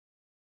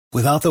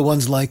Without the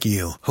ones like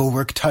you, who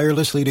work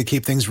tirelessly to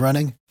keep things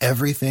running,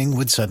 everything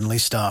would suddenly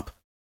stop.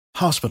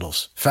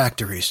 Hospitals,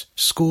 factories,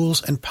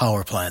 schools, and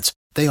power plants,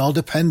 they all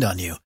depend on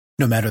you.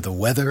 No matter the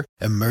weather,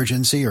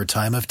 emergency, or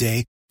time of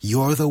day,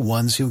 you're the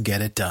ones who get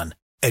it done.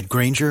 At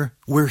Grainger,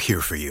 we're here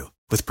for you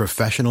with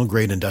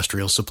professional-grade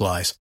industrial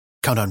supplies.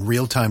 Count on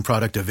real-time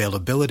product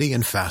availability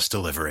and fast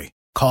delivery.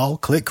 Call,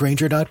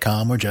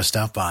 clickgrainger.com, or just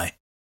stop by.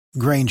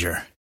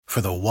 Grainger, for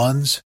the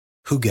ones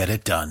who get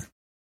it done.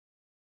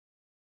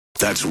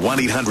 That's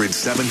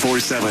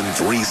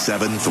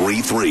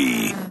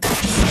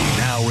 1-800-747-3733.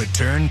 Now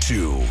return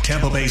to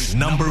Tampa Bay's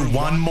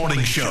 #1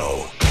 morning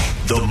show,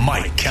 The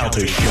Mike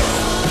Calta Show.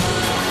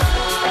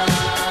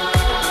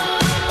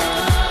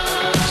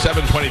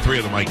 723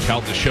 of The Mike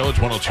Calta Show. It's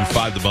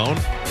 102.5 The Bone.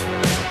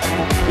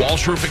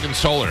 Walsh Roofing and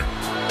Solar.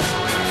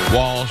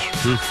 Walsh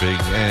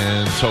Roofing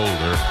and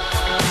Solar.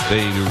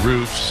 They do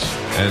roofs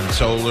and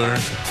solar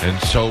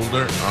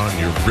on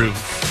your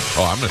roof.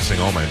 Oh, I'm going to sing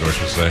all my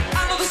endorsements today.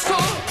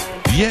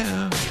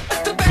 Yeah,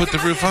 put the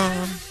roof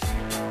on.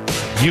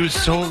 Use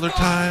solar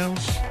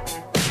tiles.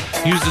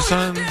 Use the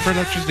sun for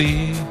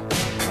electricity.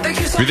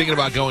 If you're thinking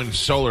about going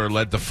solar,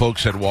 let the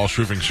folks at Walsh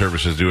Roofing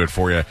Services do it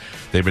for you.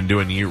 They've been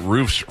doing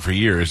roofs for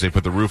years. They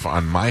put the roof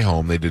on my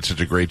home. They did such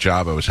a great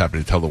job. I was happy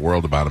to tell the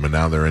world about them, and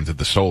now they're into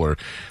the solar.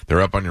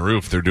 They're up on your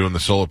roof. They're doing the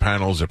solar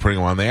panels. They're putting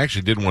them on. They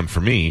actually did one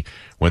for me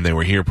when they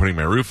were here putting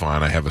my roof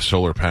on. I have a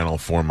solar panel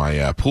for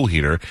my pool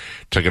heater.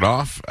 Took it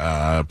off,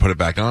 put it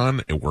back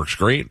on. It works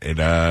great. They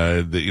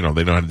know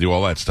how to do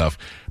all that stuff.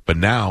 But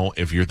now,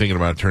 if you're thinking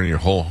about turning your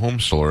whole home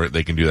solar,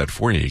 they can do that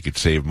for you. You could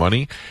save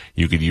money.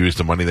 You could use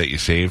the money that you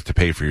save to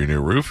pay for your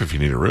new roof if you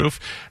need a roof.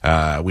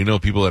 We know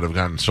people that have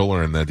gotten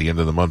solar, and at the end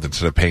of the month,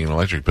 instead of paying an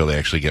electric bill, they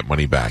actually get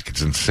money back.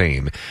 It's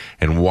insane.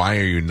 And why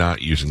are you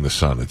not using the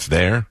sun? It's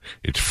there.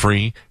 It's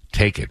free.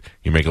 Take it.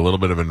 You make a little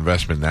bit of an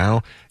investment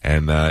now,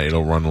 and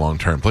it'll run long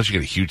term. Plus, you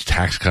get a huge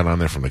tax cut on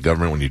there from the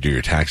government when you do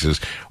your taxes.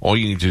 All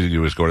you need to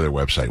do is go to their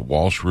website,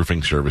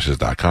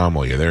 walshroofingservices.com.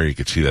 While you're there, you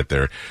can see that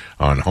they're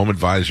on Home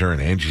Advisor and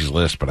Angie's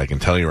List. But I can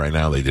tell you right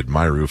now, they did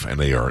my roof, and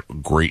they are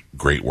great,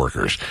 great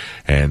workers.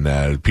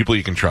 And people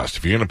you can trust.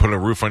 If you're going to put a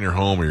roof on your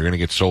home or you're going to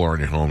get solar on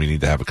your home, you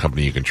need to have a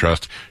company you can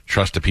trust.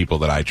 Trust the people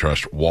that I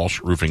trust,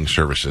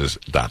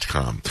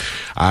 walshroofingservices.com.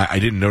 I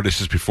didn't notice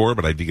this before,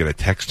 but I did get a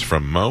text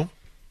from Mo.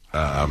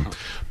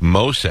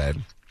 Mo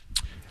said,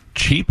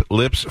 cheap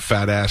lips,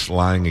 fat ass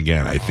lying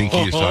again. I think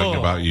he is talking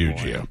about you,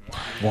 Gio.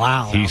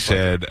 Wow. He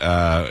said,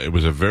 it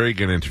was a very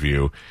good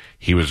interview.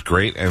 He was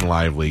great and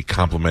lively,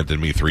 complimented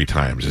me 3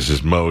 times. This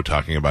is Mo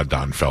talking about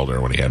Don Felder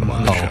when he had him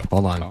on the show.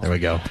 Hold on. There we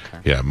go.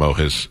 Okay. Yeah, Mo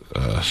has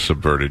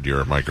subverted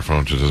your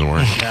microphone, so it doesn't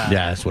work. Yeah,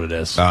 that's what it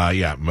is.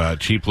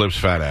 Cheap lips,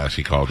 fat ass,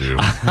 he called you.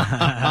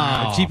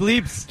 Cheap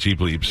leaps.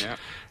 Cheap leaps. Yeah.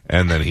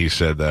 And then he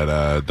said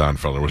that Don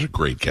Felder was a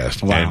great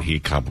guest, wow. and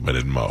he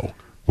complimented Mo,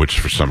 which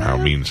somehow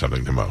means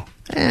something to Mo.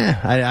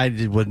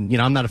 I wouldn't.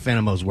 I'm not a fan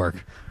of Mo's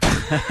work.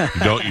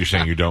 You're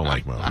saying you don't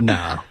like Mo?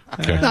 No.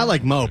 Okay. Not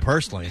like Mo,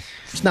 personally.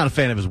 Just not a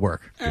fan of his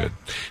work. Good.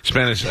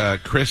 Spanish,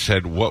 Chris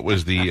said, what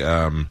was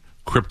the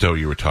crypto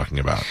you were talking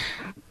about?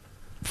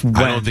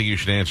 I don't think you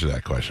should answer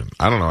that question.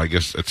 I don't know. I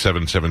guess at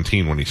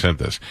 7:17 when he sent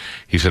this,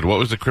 he said, what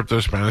was the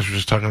crypto Spanish was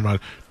just talking about?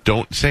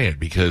 Don't say it,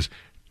 because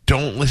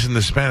don't listen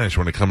to Spanish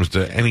when it comes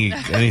to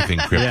anything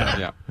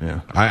crypto. Yeah.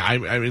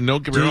 I mean,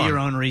 don't get me wrong. Do your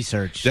own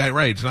research. Yeah,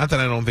 right. It's not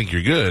that I don't think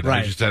you're good.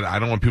 Right. I just that I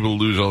don't want people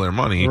to lose all their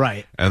money.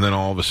 Right. And then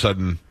all of a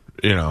sudden,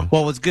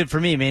 Well, what's good for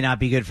me may not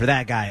be good for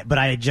that guy. But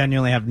I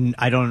genuinely have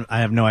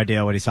no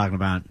idea what he's talking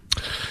about.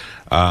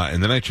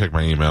 And then I checked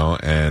my email,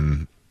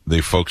 and the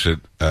folks at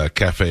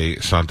Cafe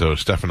Santo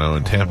Stefano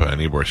in Tampa in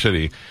Ybor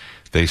City,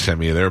 they sent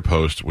me their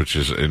post, which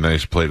is a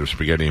nice plate of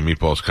spaghetti and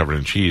meatballs covered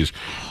in cheese.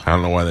 I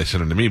don't know why they sent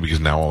them to me, because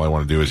now all I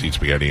want to do is eat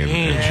spaghetti and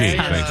cheese.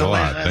 Thanks a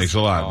lot. Thanks a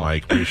lot,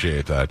 Mike.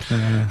 Appreciate that.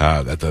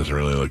 That does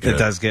really look good. It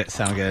does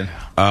sound good.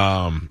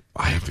 I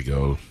have to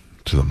go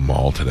to the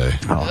mall today.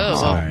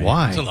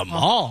 Why? To the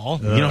mall?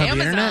 You don't have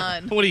the Amazon.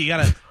 internet? What do you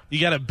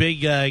got a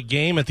big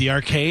game at the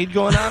arcade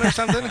going on or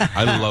something?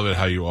 I love it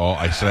how you all,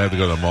 I said I have to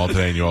go to the mall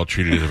today, and you all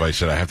treated it as if I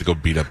said I have to go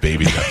beat up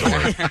babies after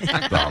work.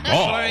 The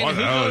mall? What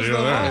the hell is you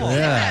there?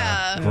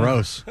 Yeah.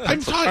 Gross.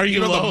 I'm talking, Are you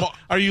the low? mall.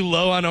 Are you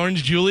low on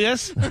Orange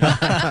Julius?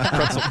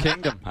 Pretzel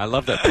Kingdom. I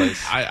love that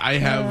place. I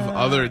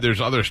have there's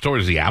other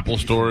stores. The Apple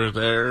store is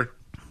there.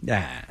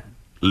 Yeah.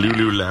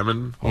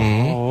 Lululemon.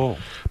 Oh.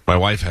 My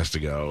wife has to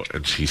go,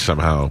 and she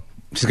somehow...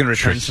 She's going to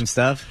return some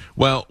stuff?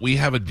 Well, we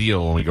have a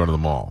deal when we go to the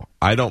mall.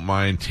 I don't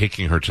mind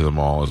taking her to the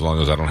mall as long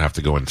as I don't have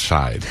to go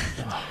inside.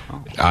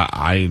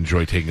 I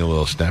enjoy taking a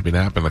little snappy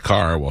nap in the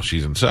car while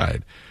she's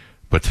inside.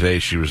 But today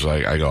she was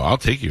like, I go, I'll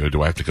take you.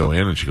 Do I have to go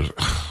in? And she goes,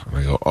 ugh. And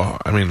I go, oh,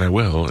 I mean, I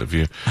will if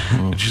you.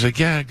 And she's like,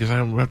 yeah, because I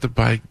have to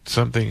buy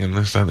something and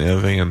this and the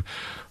other thing. And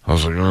I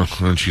was like, oh.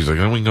 And then she's like,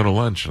 then we can go to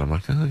lunch. And I'm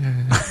like, oh,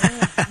 yeah.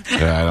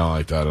 Yeah, I don't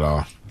like that at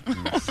all.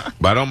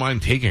 But I don't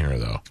mind taking her,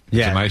 though. It's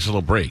Yeah. a nice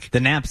little break. The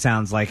nap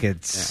sounds like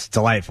it's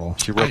delightful.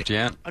 She roped you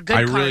in. A good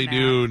I car really nap.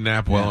 do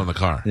nap well in the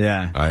car.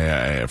 Yeah.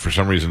 I for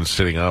some reason,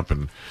 sitting up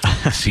and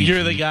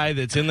You're the guy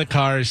that's in the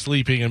car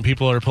sleeping, and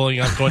people are pulling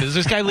up going, is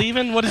this guy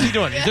leaving? What is he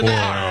doing? He's in the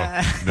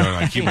car. No,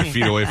 I keep my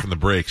feet away from the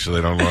brakes so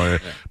they don't know.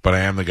 But I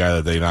am the guy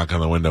that they knock on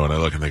the window and I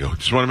look and they go,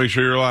 just want to make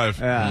sure you're alive.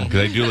 Because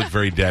I do look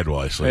very dead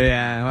while I sleep.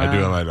 Yeah, I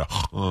do. well, I'm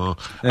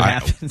like,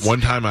 happens.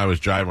 one time I was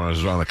driving, when I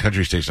was on the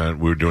country station,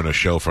 we were doing a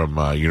show from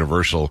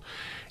Universal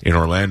in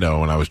Orlando.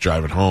 When I was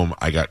driving home,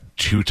 I got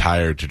too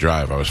tired to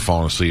drive. I was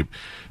falling asleep.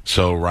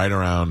 So right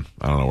around,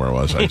 I don't know where it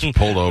was, I just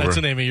pulled over. That's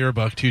the name of your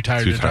book, Too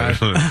Tired to Drive.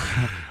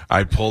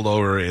 I pulled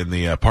over in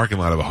the parking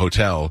lot of a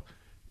hotel,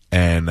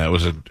 and it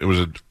was a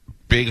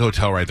big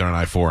hotel right there on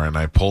I-4, and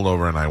I pulled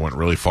over and I went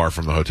really far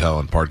from the hotel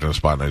and parked in a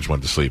spot, and I just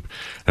went to sleep.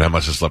 And I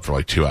must have slept for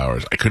like 2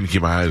 hours. I couldn't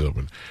keep my eyes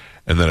open.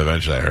 And then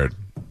eventually I heard,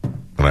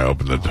 when I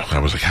opened the door, I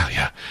was like, oh,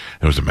 yeah.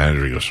 It was the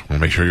manager. He goes, well,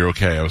 make sure you're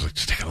okay. I was like,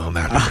 just take a little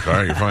nap. He's like, all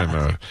right, you're fine.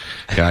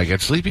 Yeah, I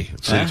get sleepy.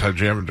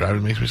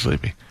 Driving makes me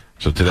sleepy.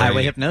 So today,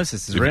 Highway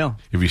hypnosis is real.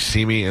 If you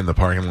see me in the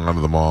parking lot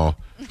of the mall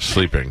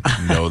sleeping,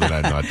 know that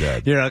I'm not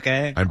dead. You're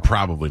okay? I'm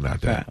probably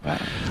not dead. Wow.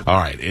 All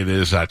right, it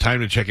is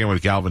time to check in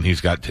with Galvin.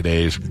 He's got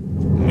today's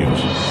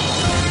news.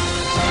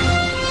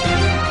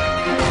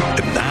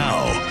 And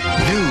now,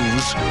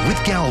 news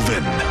with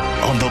Galvin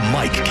on the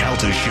Mike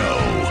Calta Show.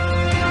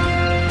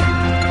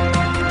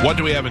 What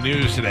do we have in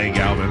news today,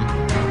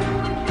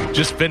 Galvin?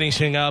 Just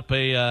finishing up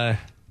a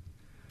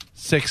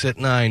 6 at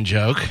 9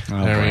 joke.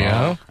 There we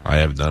go. I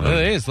have done It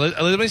it. is.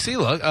 Let me see.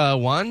 Look.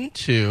 1,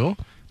 2,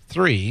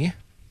 3,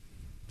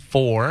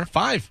 4,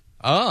 5.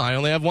 Oh, I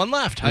only have one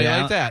left. How do you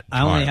like that?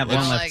 I only All right, have let's-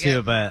 one I left like too,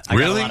 it. but I got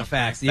Really? a lot of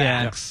facts.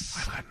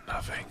 Facts. I got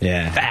nothing.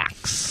 Yeah.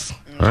 Facts.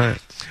 All right.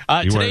 You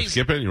want to Today's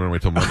skip it? You want to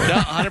wait till Monday? No,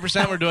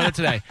 100%. We're doing it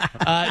today.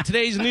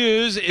 Today's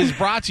news is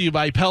brought to you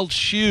by Pelt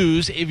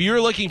Shoes. If you're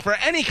looking for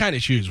any kind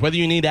of shoes, whether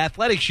you need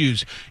athletic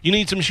shoes, you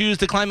need some shoes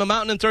to climb a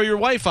mountain and throw your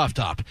wife off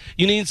top,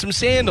 you need some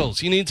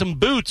sandals, you need some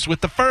boots with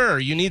the fur,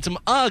 you need some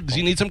Uggs,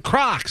 you need some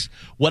Crocs.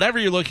 Whatever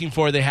you're looking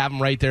for, they have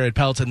them right there at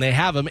Pelts, and they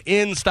have them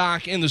in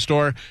stock in the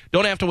store.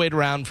 Don't have to wait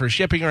around for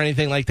shipping or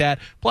anything like that.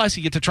 Plus,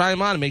 you get to try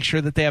them on and make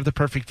sure that they have the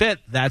perfect fit.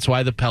 That's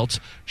why the Pelts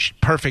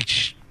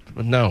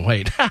No,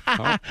 wait.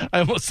 I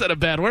almost said a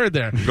bad word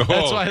there. No.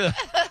 That's why the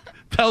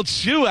Pelt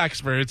shoe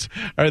experts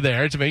are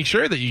there to make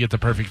sure that you get the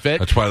perfect fit.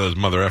 That's why those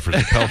mother effers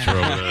and pelts are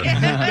over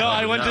there. No,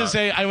 I went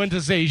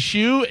to say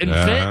shoe and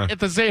fit at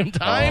the same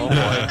time.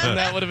 And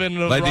that would have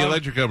been Like the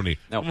electric company.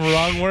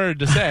 wrong word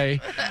to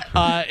say.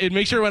 And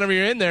make sure whenever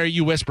you're in there,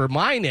 you whisper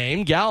my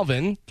name,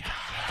 Galvin.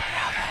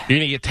 You're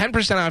going to get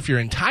 10% off your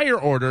entire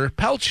order.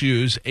 Pelt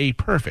shoes, a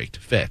perfect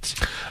fit.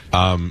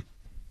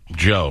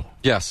 Joe,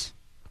 Yes.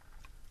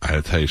 I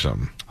had to tell you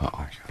something.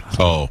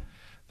 Oh,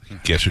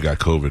 Guess who got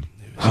COVID?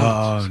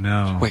 Oh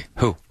no. wait,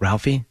 who?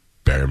 Ralphie?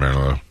 Barry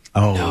Manilow.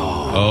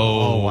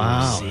 Oh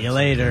wow. See you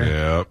later.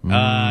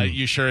 Yep.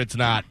 You sure it's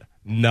not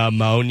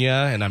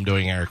pneumonia? And I'm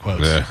doing air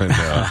quotes.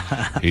 No.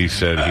 He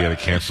said he had to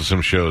cancel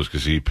some shows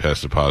because he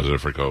tested positive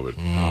for COVID.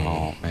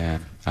 Oh,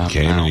 man.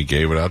 Came and he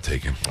gave without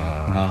taking.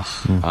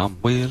 I'm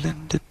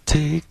willing to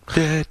take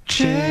that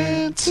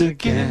chance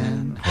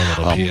again.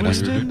 little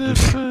pianist.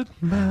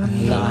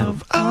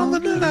 Love on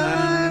the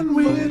line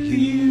with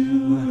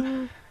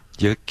you.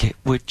 You get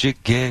what you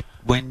get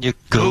when you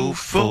go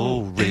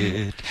for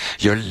it.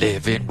 You're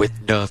living with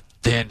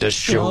nothing to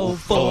show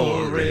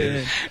for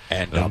it.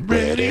 And I'm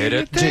ready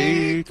to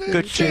take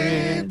a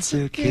chance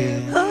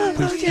again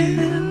with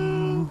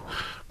you.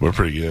 We're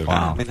pretty good.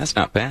 Wow. I mean, that's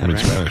not bad, I mean,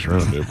 right? Spanish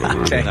room, dude, but we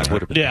were Okay. doing That that.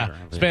 would have been Yeah, better.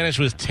 Spanish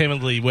was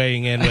timidly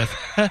weighing in with.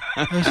 I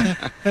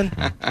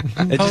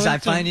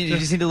find you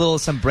just need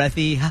some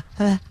breathy.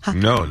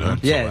 No.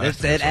 It's Yeah, the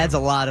last it adds a episode.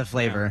 lot of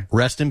flavor.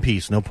 Rest in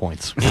peace. No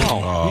points.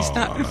 No, he's Oh,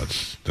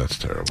 not. that's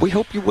terrible. We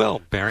hope you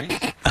will, Barry.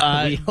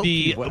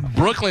 The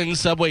Brooklyn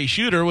subway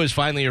shooter was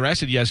finally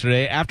arrested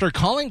yesterday after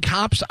calling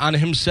cops on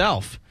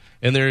himself.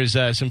 And there's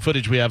some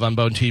footage we have on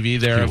Bone TV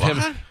there of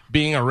him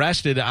being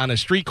arrested on a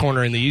street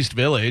corner in the East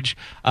Village.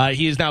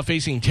 He is now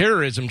facing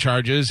terrorism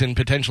charges and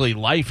potentially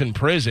life in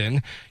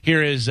prison.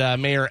 Here is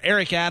Mayor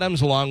Eric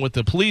Adams along with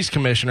the police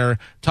commissioner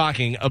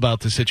talking about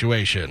the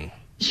situation.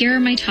 Here are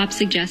my top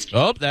suggestions.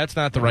 Oh, that's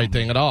not the right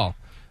thing at all.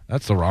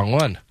 That's the wrong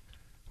one.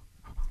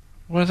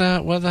 Where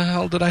the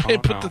hell did I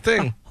put the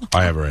thing?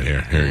 I have it right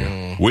here. Here you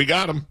go. We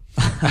got him.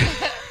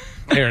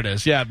 Here it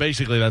is. Yeah,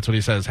 basically that's what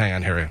he says. Hang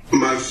on, here.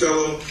 My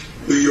fellow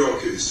New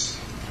Yorkers,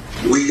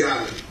 we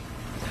got it.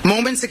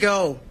 Moments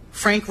ago,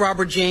 Frank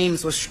Robert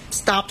James was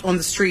stopped on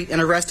the street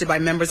and arrested by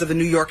members of the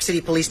New York City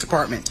Police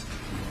Department.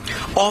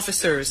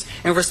 Officers,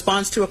 in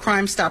response to a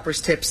Crime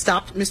Stoppers tip,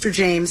 stopped Mr.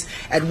 James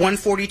at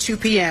 1:42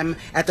 p.m.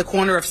 at the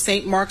corner of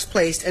St. Mark's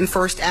Place and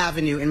First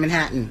Avenue in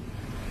Manhattan.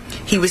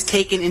 He was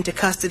taken into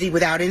custody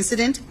without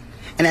incident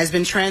and has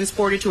been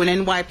transported to an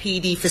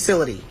NYPD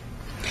facility.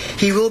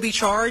 He will be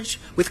charged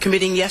with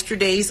committing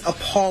yesterday's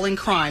appalling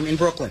crime in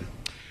Brooklyn.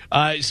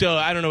 So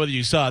I don't know whether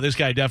you saw, this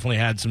guy definitely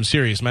had some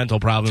serious mental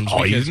problems.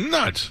 Oh, he's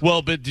nuts.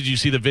 Well, but did you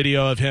see the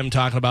video of him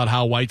talking about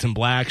how whites and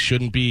blacks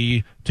shouldn't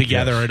be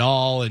together at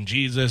all, and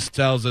Jesus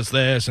tells us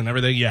this and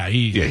everything? Yeah,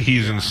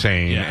 he's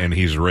insane, and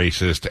he's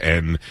racist,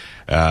 and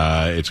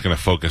it's going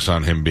to focus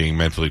on him being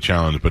mentally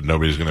challenged, but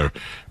nobody's going to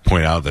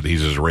point out that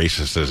he's as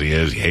racist as he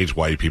is. He hates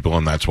white people,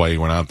 and that's why he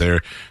went out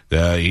there.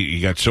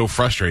 He got so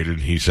frustrated,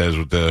 he says,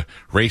 with the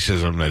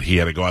racism that he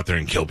had to go out there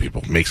and kill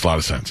people. Makes a lot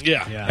of sense.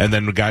 Yeah. And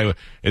then the guy,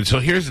 and so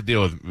here's the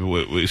deal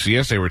with, so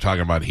yesterday we were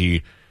talking about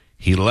he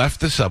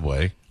left the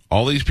subway.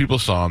 All these people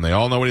saw him. They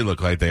all know what he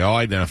looked like. They all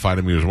identified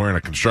him. He was wearing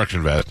a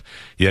construction vest,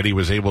 yet he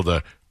was able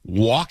to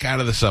walk out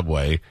of the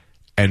subway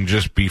and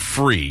just be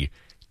free.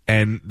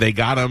 And they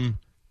got him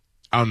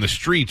on the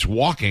streets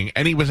walking,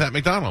 and he was at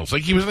McDonald's.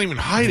 Like, he wasn't even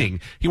hiding.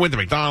 He went to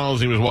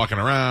McDonald's. He was walking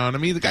around. I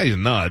mean, the guy's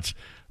nuts.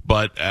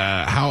 But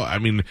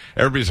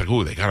everybody's like,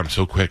 ooh, they got him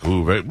so quick.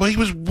 Ooh, right? Well, he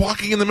was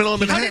walking in the middle of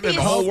Manhattan, and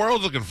the whole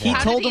world's looking for him.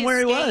 He told them where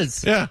he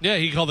was. Yeah. Yeah,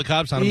 he called the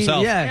cops on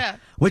himself. Yeah.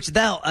 Which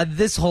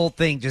this whole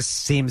thing just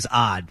seems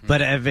odd,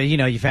 but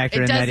you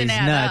factor in that he's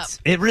nuts.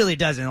 It really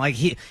doesn't. Like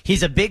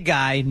he's a big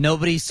guy.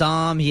 Nobody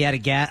saw him. He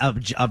had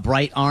a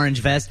bright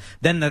orange vest.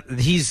 Then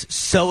he's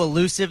so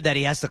elusive that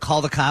he has to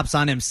call the cops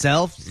on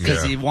himself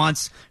because he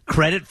wants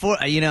credit for.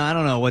 I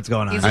don't know what's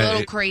going on. He's a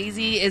little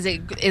crazy. Is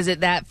it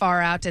that far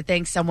out to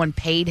think someone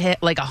paid him,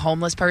 like a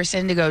homeless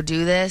person, to go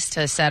do this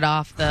to set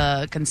off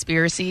the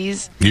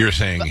conspiracies? You're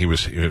saying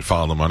he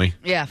followed the money?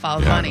 Yeah, follow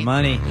the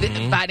money.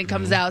 Biden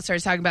comes out,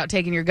 starts talking about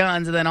taking your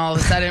guns, and then all of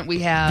a sudden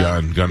we have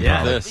gun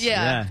problem.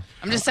 Yeah.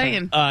 I'm just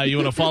saying. You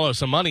want to follow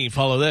some money?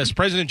 Follow this.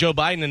 President Joe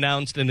Biden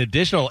announced an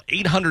additional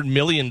 $800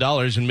 million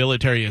in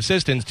military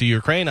assistance to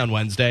Ukraine on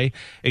Wednesday,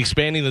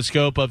 expanding the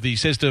scope of the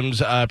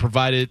systems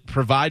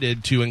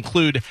provided to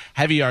include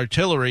heavy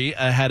artillery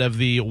ahead of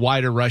the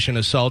wider Russian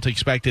assault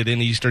expected in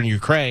eastern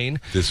Ukraine.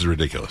 This is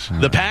ridiculous.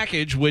 The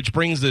package, which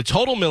brings the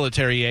total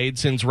military aid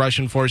since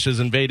Russian forces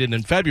invaded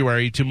in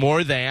February to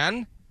more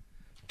than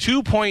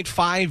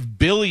 $2.5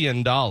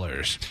 billion.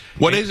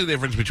 What is the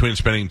difference between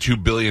spending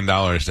 $2 billion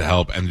to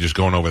help and just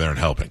going over there and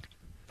helping?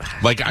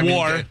 Like, I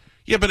War.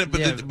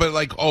 mean, but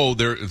like,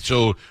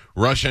 so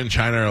Russia and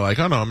China are like,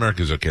 oh no,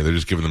 America's okay. They're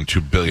just giving them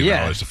 $2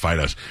 billion to fight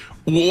us.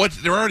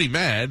 They're already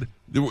mad.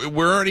 We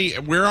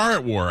are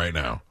at war right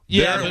now.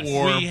 Yeah, They're but at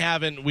war.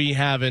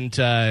 we haven't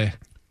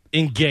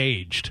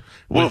engaged.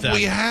 With them.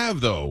 We have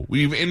though.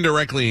 We've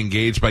indirectly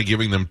engaged by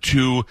giving them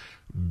 $2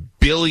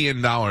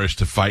 billion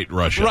to fight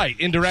Russia. Right,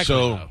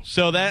 indirectly.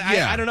 So that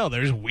I don't know.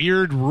 There's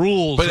weird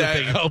rules that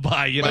they go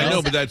by. I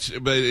know, but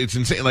it's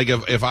insane. Like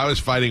if I was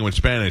fighting with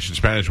Spanish and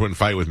Spanish wouldn't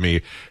fight with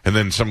me, and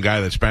then some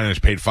guy that's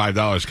Spanish paid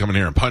 $5 to come in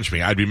here and punch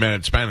me, I'd be mad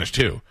at Spanish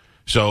too.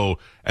 So,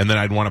 and then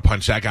I'd want to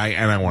punch that guy,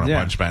 and I want to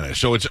punch Spanish.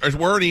 So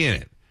we're already in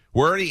it.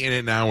 We're already in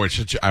it now.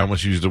 I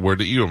almost used the word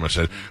that you almost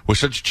said. We're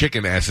such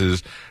chicken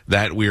asses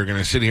that we are going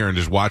to sit here and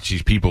just watch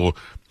these people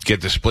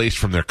get displaced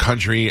from their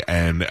country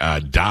and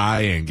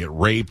die and get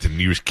raped and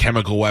use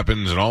chemical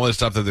weapons and all this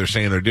stuff that they're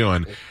saying they're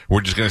doing.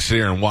 We're just going to sit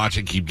here and watch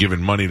and keep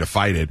giving money to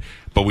fight it,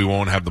 but we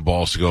won't have the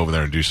balls to go over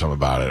there and do something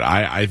about it.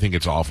 I think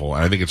it's awful.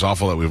 And I think it's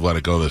awful that we've let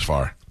it go this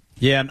far.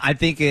 Yeah, I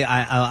think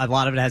a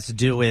lot of it has to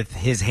do with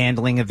his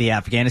handling of the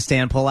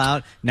Afghanistan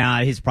pullout.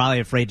 Now, he's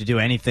probably afraid to do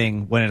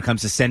anything when it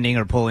comes to sending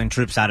or pulling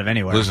troops out of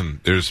anywhere. Listen,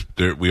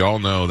 we all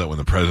know that when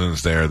the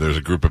president's there's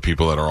a group of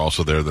people that are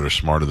also there that are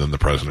smarter than the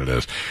president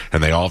is,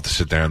 and they all have to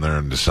sit down there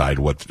and decide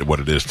what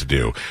it is to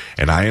do.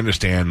 And I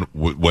understand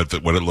what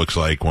it looks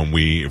like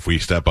if we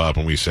step up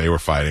and we say we're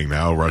fighting.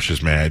 Now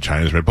Russia's mad,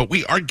 China's mad, but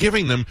we are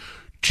giving them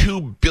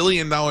 $2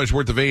 billion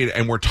worth of aid,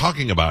 and we're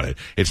talking about it.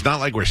 It's not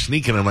like we're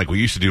sneaking them like we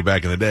used to do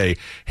back in the day.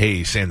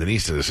 Hey,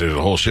 Sandinistas, there's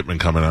a whole shipment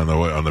coming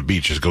on the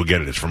beach. Just go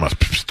get it. It's from us.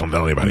 Psst, don't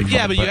tell anybody.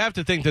 Yeah, but you have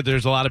to think that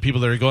there's a lot of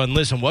people that are going,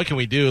 listen, what can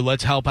we do?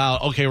 Let's help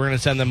out. Okay, we're going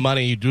to send them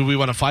money. Do we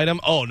want to fight them?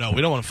 Oh, no,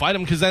 we don't want to fight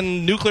them because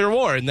then nuclear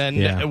war, and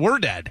then we're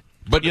dead.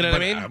 But you know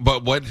what I mean?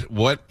 But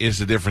what is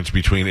the difference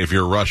between, if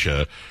you're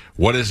Russia,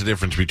 what is the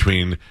difference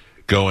between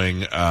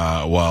going,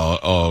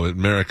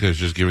 America is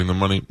just giving them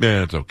money?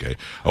 Yeah, it's okay.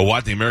 Oh,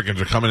 what? The Americans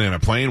are coming in a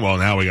plane? Well,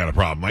 now we got a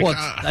problem. Like,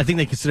 I think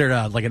they consider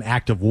it like an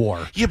act of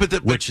war. Yeah,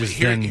 which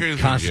then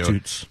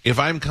constitutes. If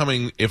I'm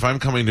coming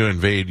to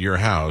invade your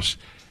house,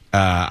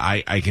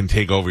 I can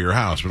take over your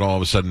house. But all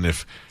of a sudden,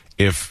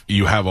 if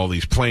you have all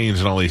these planes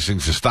and all these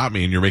things to stop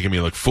me, and you're making me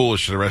look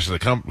foolish to the rest of the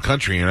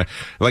country, and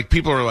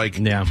people are like,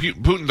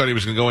 Putin thought he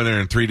was going to go in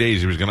there in 3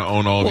 days. He was going to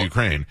own all of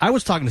Ukraine. I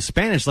was talking to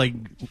Spanish,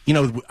 I'm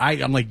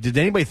like, did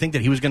anybody think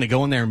that he was going to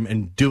go in there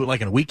and do it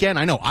like in a weekend?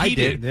 I know I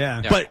did.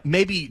 Yeah. But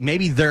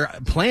maybe their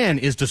plan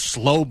is to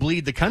slow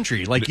bleed the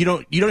country. Like you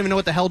don't even know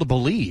what the hell to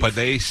believe. But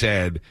they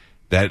said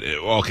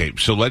okay,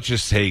 so let's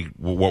just say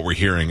what we're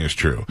hearing is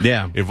true.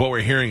 Yeah. If what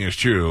we're hearing is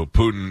true,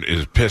 Putin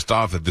is pissed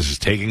off that this is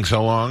taking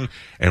so long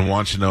and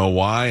wants to know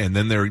why, and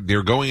then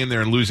they're going in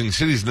there and losing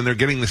cities, and then they're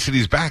getting the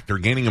cities back. They're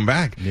gaining them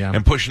back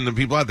and pushing the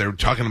people out. They're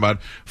talking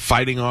about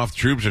fighting off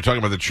troops. They're talking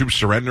about the troops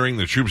surrendering,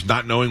 the troops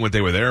not knowing what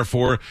they were there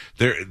for.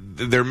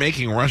 They're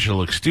making Russia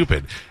look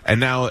stupid. And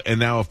now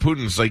if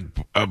Putin's like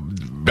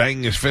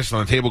banging his fist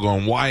on the table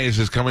going, why is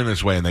this coming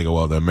this way? And they go,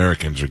 well, the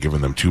Americans are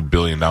giving them $2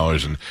 billion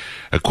in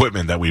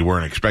equipment that we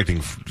weren't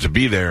expecting to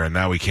be there, and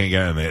now we can't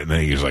get it. And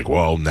then he's like,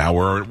 well, now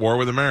we're at war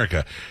with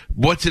America.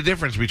 What's the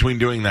difference between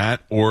doing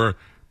that or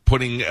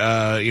putting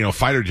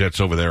fighter jets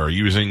over there or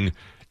using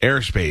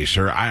airspace,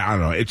 or I don't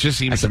know. It just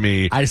seems to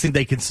me. I just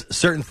think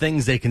certain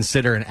things they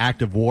consider an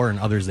act of war, and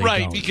others they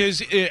don't.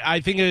 Because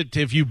I think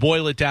if you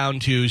boil it down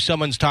to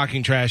someone's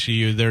talking trash to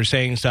you, they're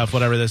saying stuff,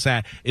 whatever this,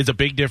 that, it's a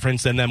big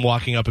difference than them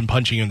walking up and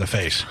punching you in the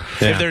face.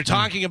 Yeah. If they're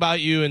talking about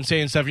you and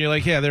saying stuff, and you're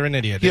like, yeah, they're an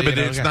idiot. Yeah, but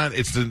it's not.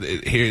 It's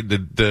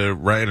the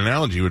right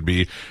analogy would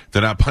be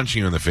they're not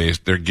punching you in the face.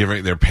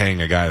 They're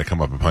paying a guy to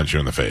come up and punch you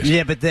in the face.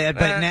 Yeah,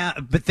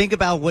 but think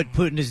about what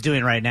Putin is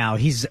doing right now.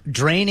 He's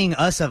draining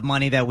us of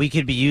money that we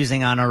could be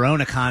using on our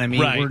own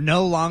economy. Right. We're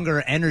no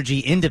longer energy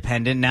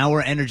independent. Now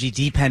we're energy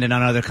dependent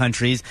on other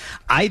countries.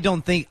 I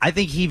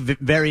think he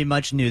very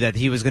much knew that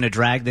he was going to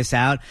drag this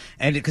out.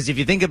 And because if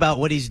you think about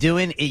what he's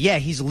doing,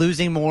 he's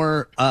losing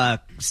more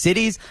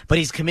cities, but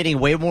he's committing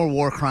way more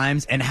war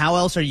crimes. And how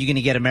else are you going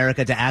to get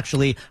America to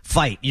actually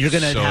fight? You're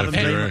going to have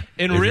him.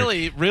 And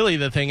really,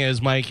 the thing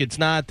is, Mike, it's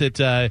not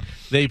that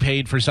they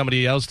paid for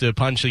somebody else to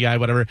punch the guy,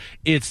 whatever.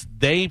 It's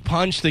they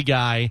punched the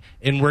guy,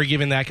 and we're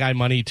giving that guy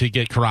money to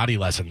get karate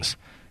lessons.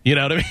 You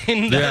know what I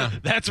mean? Yeah.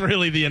 That's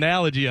really the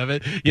analogy of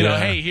it. You know,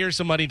 hey, here's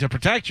some money to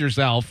protect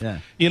yourself. Yeah.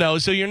 You know,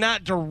 so you're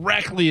not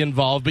directly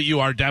involved, but you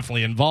are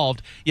definitely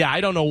involved. Yeah,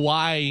 I don't know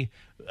why.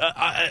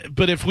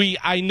 But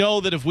I know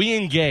that if we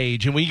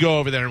engage and we go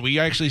over there and we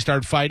actually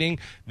start fighting,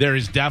 there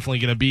is definitely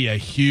going to be a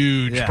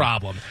huge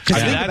problem.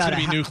 That's going to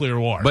be nuclear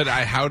war. But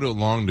how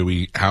long do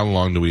we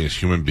as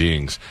human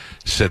beings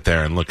sit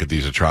there and look at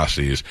these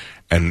atrocities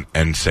and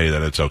say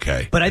that it's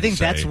okay? But I think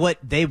that's what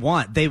they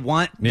want. They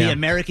want the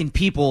American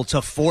people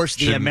to force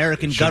the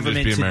American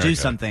government to do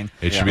something.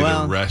 It should be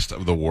the rest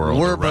of the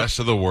world. The rest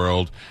of the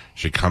world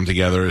should come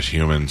together as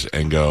humans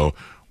and go,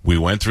 we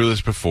went through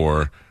this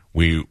before.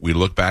 We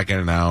look back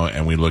at it now,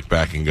 and we look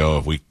back and go,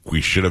 if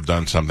we should have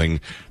done something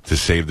to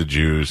save the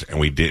Jews, and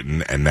we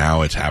didn't, and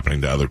now it's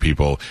happening to other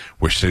people.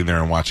 We're sitting there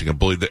and watching a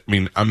bully. I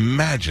mean,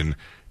 imagine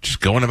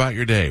just going about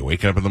your day,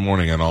 waking up in the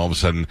morning, and all of a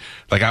sudden,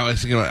 like I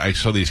was thinking, I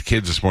saw these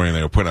kids this morning.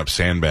 They were putting up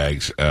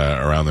sandbags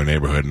around their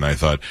neighborhood, and I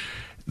thought,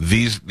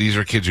 these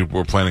are kids who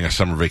were planning a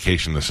summer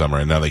vacation this summer,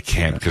 and now they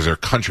can't because their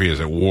country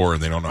is at war,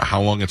 and they don't know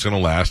how long it's going to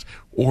last,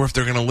 or if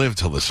they're going to live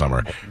till the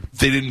summer.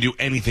 They didn't do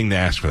anything to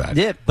ask for that.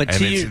 Yeah, but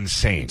it's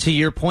insane. To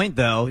your point,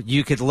 though,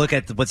 you could look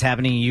at what's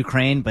happening in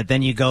Ukraine, but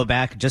then you go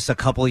back just a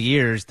couple of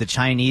years, the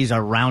Chinese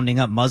are rounding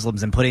up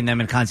Muslims and putting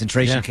them in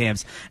concentration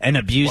camps and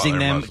abusing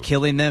them, Muslim.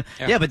 Killing them.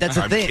 Yeah, but that's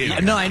the thing.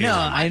 Kidding. No,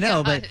 I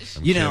know, but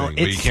you know,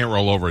 but you can't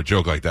roll over a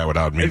joke like that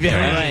without me.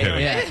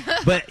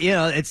 But you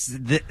know,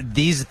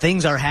 these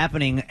things are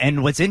happening,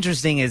 and what's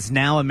interesting is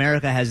now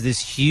America has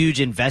this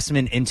huge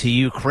investment into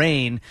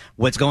Ukraine.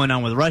 What's going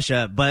on with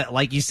Russia, but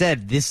like you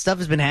said, this stuff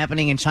has been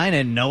happening in China,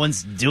 and no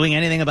one's doing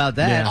anything about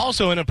that. Yeah.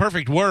 Also, in a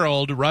perfect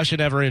world, Russia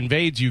never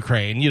invades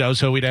Ukraine,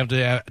 so we don't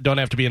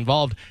have to be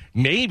involved.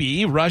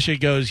 Maybe Russia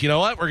goes, you know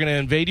what, we're going to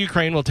invade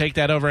Ukraine, we'll take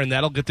that over, and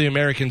that'll get the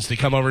Americans to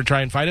come over and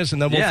try and fight us,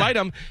 and then we'll fight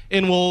them,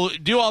 and we'll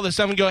do all this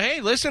stuff and go, hey,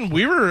 listen,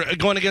 we were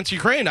going against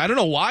Ukraine. I don't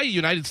know why the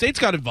United States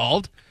got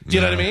involved. Do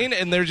you know what I mean?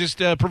 And they're just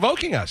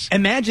provoking us.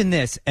 Imagine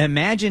this.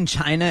 Imagine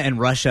China and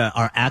Russia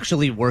are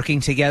actually working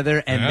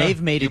together, and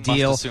they've made a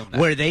deal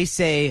where they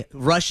say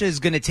Russia is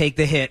going to take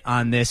the hit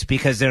on this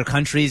because their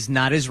country's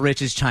not as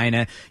rich as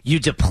China. You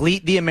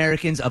deplete the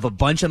Americans of a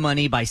bunch of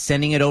money by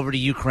sending it over to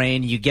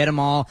Ukraine. You get them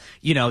all,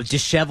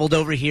 disheveled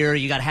over here.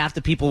 You got half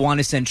the people want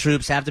to send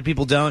troops, half the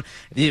people don't.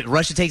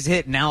 Russia takes a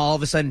hit. Now all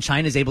of a sudden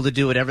China's able to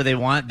do whatever they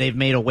want. They've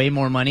made way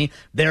more money.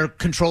 They're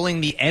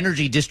controlling the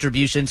energy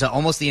distribution to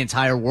almost the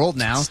entire world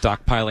now.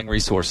 Stockpiling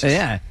resources.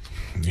 Yeah.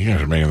 You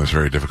guys are making this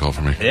very difficult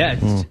for me.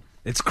 Yeah.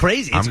 It's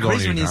crazy. It's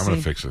crazy when you I'm going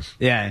to fix this.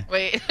 Yeah.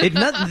 Wait.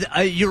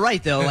 You're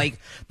right, though. Like,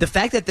 the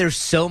fact that there's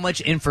so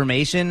much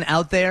information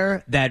out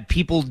there that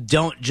people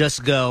don't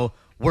just go,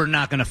 we're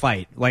not going to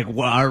fight. Like,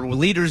 our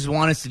leaders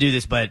want us to do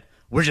this, but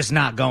we're just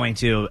not going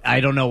to. I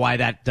don't know why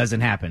that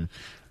doesn't happen.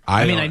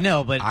 I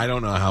know, but I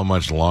don't know how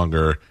much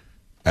longer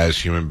as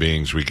human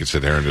beings we could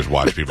sit there and just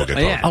watch people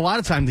get A lot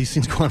of time these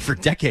things go on for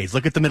decades.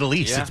 Look at the Middle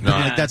East. It's been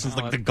like that since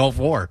the Gulf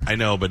War. I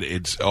know, but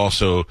it's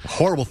also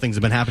horrible things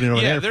have been happening over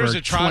there for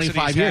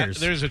 25 years.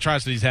 There's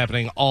atrocities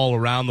happening all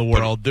around the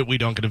world that we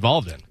don't get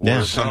involved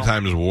in.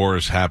 Sometimes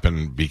wars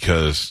happen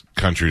because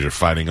countries are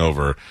fighting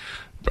over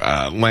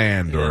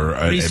land or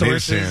an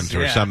instant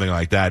or something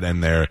like that,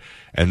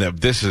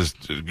 this is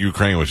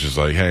Ukraine was just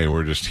like, hey,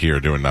 we're just here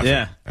doing nothing.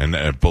 Yeah. And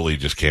a bully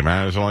just came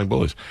out. It's all like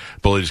bullies.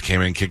 Bully just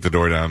came in, kicked the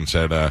door down, and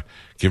said,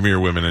 "Give me your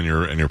women and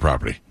your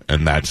property."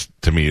 And that's,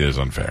 to me, is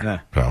unfair. Yeah.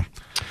 So.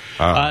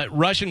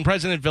 Russian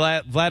President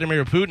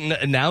Vladimir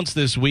Putin announced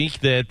this week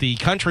that the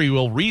country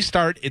will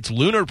restart its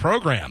lunar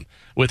program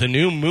with a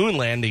new moon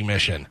landing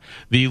mission.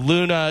 The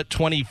Luna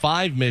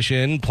 25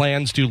 mission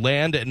plans to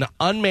land an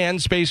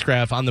unmanned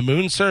spacecraft on the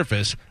moon's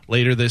surface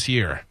later this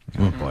year.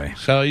 Oh, boy.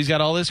 So he's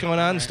got all this going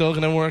on, still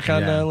going to work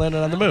on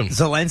landing on the moon.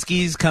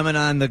 Zelensky's coming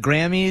on the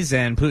Grammys,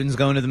 and Putin's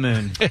going to the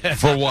moon.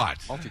 For what?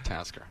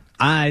 Multitasker.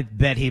 I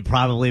bet he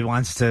probably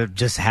wants to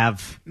just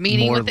have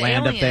more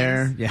land up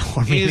there. Yeah,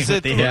 is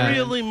it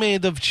really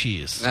made of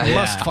cheese?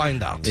 Must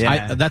find out.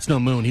 Yeah. That's no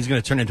moon. He's going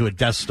to turn into a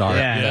Death Star.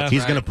 Yeah.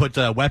 He's going to put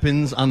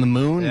weapons on the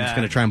moon. Yeah. He's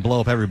going to try and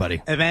blow up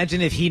everybody.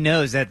 Imagine if he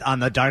knows that on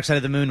the dark side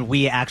of the moon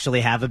we actually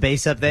have a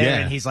base up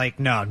there, and he's like,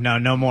 no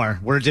more.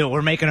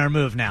 We're making our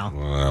move now.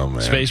 Well,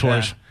 man. Space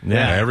Wars.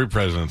 Yeah. Every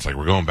president's like,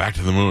 we're going back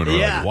to the moon. And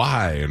we're like,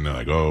 why? And they're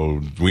like,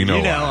 oh, we know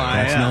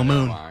why. That's no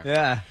moon.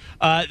 Yeah.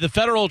 The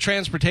federal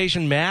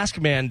transportation mask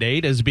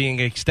mandate is being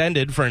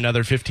extended for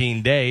another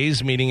 15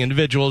 days, meaning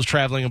individuals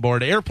traveling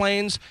aboard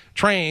airplanes,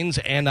 trains,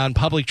 and on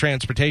public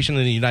transportation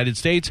in the United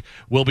States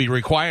will be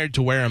required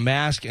to wear a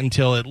mask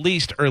until at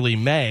least early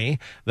May.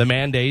 The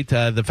mandate,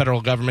 the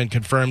federal government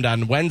confirmed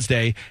on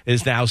Wednesday,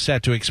 is now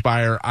set to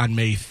expire on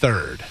May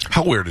 3rd.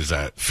 How weird is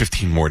that?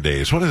 15 more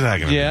days. What is that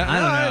going to be? Yeah, I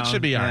don't know. It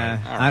should be all right.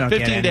 I don't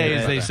 15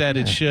 days, they said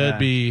it should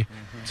be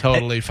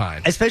totally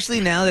fine. Especially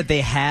now that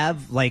they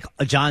have, like,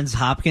 Johns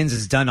Hopkins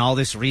has done all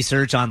this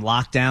research on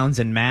lockdowns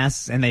and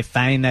masks, and they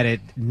find that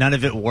none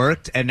of it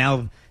worked, and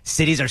now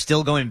cities are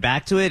still going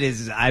back to it.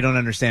 I don't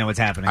understand what's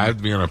happening.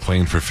 I'd be on a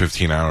plane for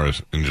 15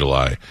 hours in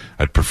July.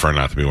 I'd prefer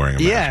not to be wearing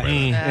a mask.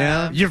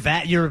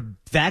 Yeah. You're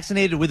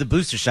vaccinated with a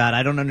booster shot.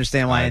 I don't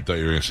understand why. I thought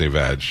you were going to say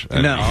vag.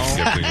 No.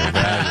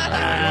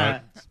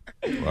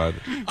 What?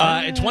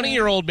 A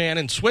 20-year-old man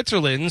in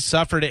Switzerland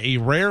suffered a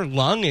rare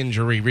lung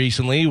injury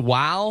recently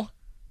while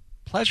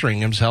pleasuring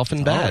himself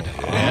in bed.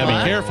 Be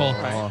careful.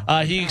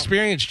 He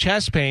experienced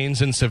chest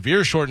pains and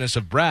severe shortness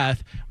of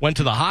breath, went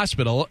to the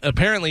hospital.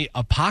 Apparently,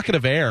 a pocket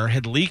of air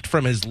had leaked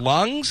from his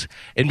lungs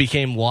and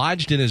became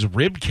lodged in his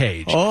rib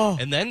cage,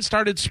 and then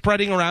started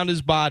spreading around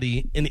his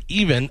body and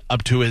even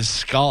up to his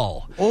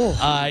skull.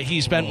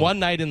 He spent one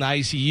night in the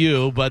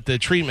ICU, but the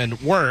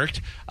treatment worked,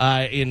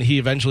 and he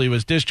eventually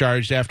was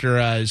discharged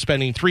after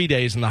spending 3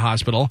 days in the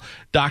hospital.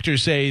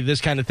 Doctors say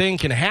this kind of thing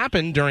can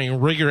happen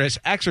during rigorous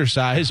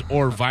exercise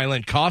or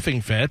violent coughing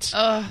fits,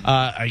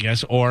 I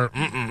guess, or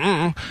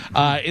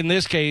in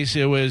this case,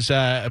 it was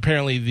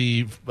apparently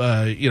the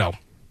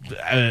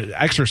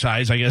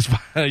exercise, I guess.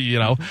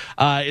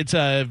 It's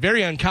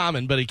very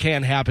uncommon, but it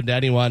can happen to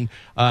anyone.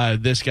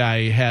 This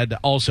guy had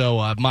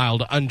also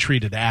mild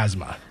untreated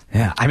asthma.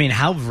 Yeah, I mean,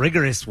 how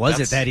rigorous was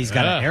it that he's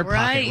got an air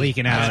pocket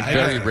leaking out?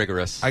 Very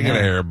rigorous. I get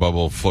an air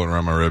bubble floating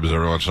around my ribs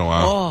every once in a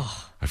while.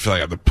 I feel like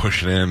I have to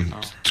push it in,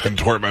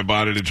 contort my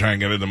body to try and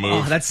get it to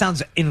move. That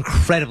sounds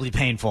incredibly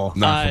painful.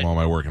 Not from all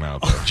my working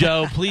out, though.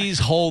 Joe, please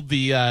hold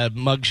the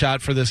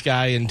mugshot for this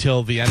guy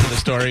until the end of the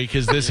story,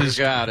 because this is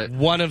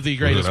one of the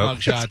greatest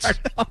mugshots.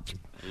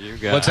 You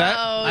got What's that?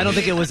 I don't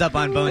think it was up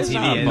on Bone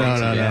TV.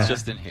 No. It's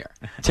just in here.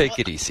 Take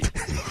it easy.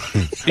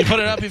 You put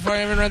it up before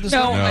I even read the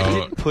story? No, I No.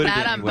 didn't put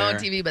it on Bone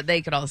TV, but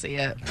they could all see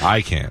it.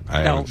 I can't.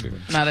 I haven't seen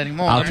it. Not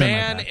anymore. A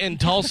man in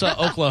Tulsa,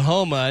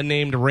 Oklahoma,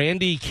 named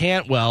Randy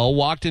Cantwell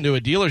walked into a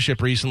dealership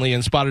recently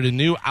and spotted a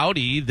new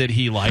Audi that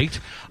he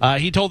liked.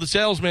 He told the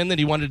salesman that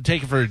he wanted to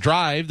take it for a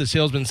drive. The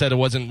salesman said it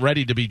wasn't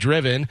ready to be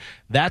driven.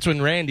 That's when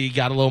Randy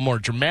got a little more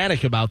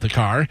dramatic about the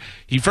car.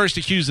 He first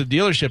accused the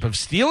dealership of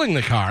stealing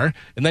the car,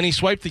 and then he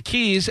swiped the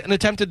keys and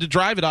attempted to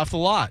drive it off the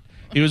lot.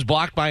 He was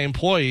blocked by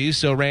employees,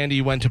 so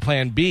Randy went to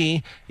Plan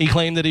B. He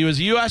claimed that he was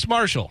a U.S.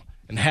 Marshal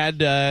and had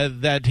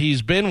that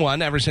he's been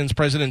one ever since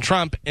President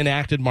Trump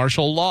enacted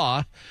martial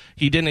law.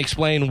 He didn't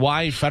explain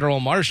why federal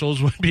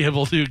marshals would be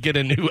able to get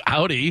a new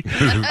Audi.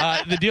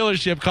 The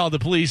dealership called the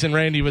police, and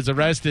Randy was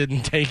arrested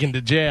and taken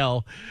to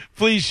jail.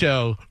 Please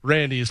show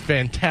Randy's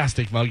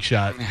fantastic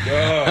mugshot.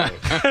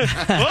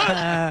 What?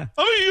 I'm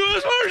a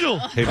U.S. Marshal.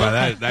 Hey,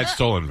 by that's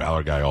stolen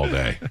valor guy all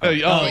day.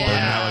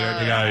 Yeah.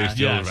 The guy who's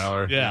stealing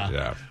valor.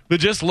 Yeah. But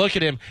just look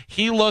at him.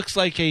 He looks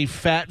like a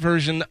fat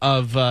version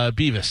of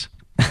Beavis.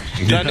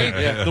 Doesn't he?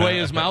 The way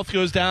his mouth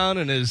goes down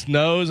and his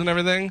nose and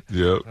everything.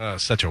 Yep.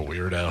 Such a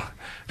weirdo.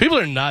 People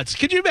are nuts.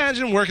 Could you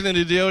imagine working in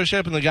a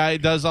dealership and the guy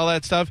does all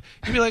that stuff?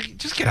 You'd be like,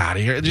 just get out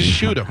of here. Just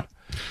shoot him.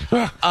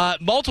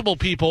 Multiple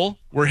people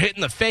were hit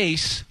in the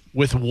face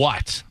with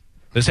what?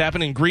 This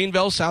happened in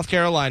Greenville, South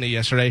Carolina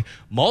yesterday.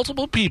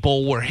 Multiple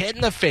people were hit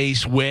in the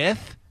face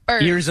with...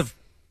 Birds. Ears of...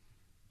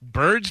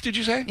 Birds, did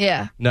you say?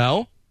 Yeah.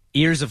 No.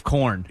 Ears of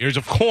corn. Ears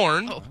of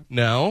corn. Oh.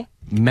 No.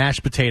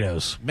 Mashed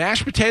potatoes.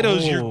 Mashed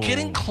potatoes. You're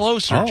getting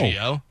closer,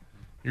 Gio.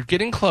 You're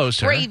getting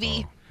closer.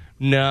 Gravy.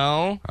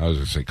 No. I was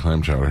going to say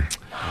clam chowder.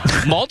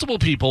 Multiple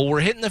people were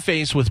hit in the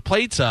face with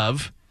plates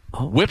of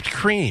whipped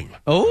cream.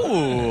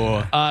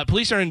 Oh.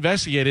 Police are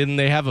investigating, and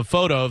they have a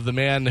photo of the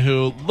man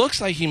who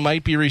looks like he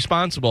might be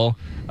responsible.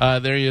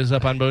 There he is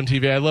up on Bone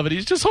TV. I love it.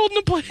 He's just holding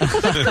a plate.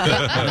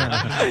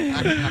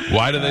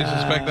 Why do they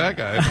suspect that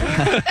guy?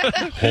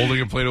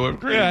 Holding a plate of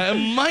whipped cream? Yeah,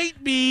 it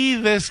might be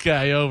this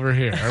guy over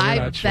here.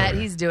 I bet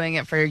he's doing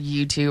it for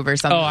YouTube or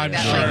something like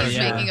that. sure. Like he's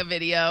making a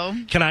video.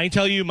 Can I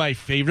tell you my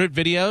favorite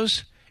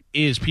videos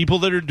is people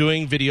that are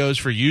doing videos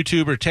for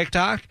YouTube or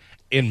TikTok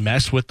and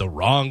mess with the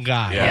wrong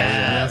guy.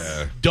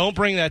 Yes. Don't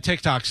bring that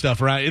TikTok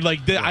stuff around.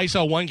 I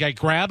saw one guy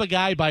grab a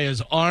guy by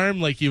his arm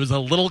like he was a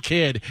little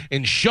kid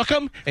and shook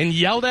him and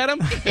yelled at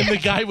him, and the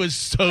guy was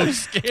so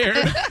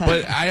scared.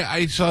 But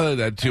I saw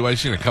that too. I've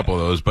seen a couple of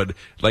those, but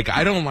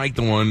I don't like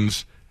the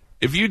ones.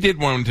 If you did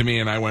one to me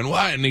and I went,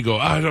 what? And you go,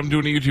 I'm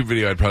doing a YouTube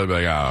video, I'd probably be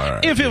like, all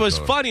right. If it was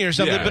funny or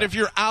something, but if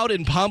you're out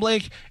in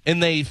public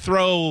and they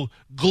throw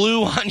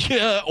glue on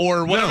you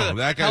or whatever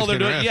that guy's they're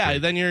doing, nasty.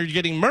 then you're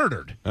getting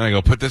murdered. And I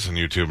go, put this on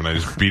YouTube, and I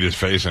just beat his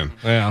face in.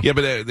 Yeah. Yeah,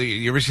 but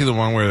you ever see the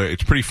one where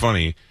it's pretty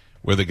funny,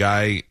 where the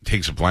guy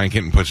takes a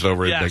blanket and puts it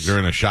over it, like they're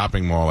in a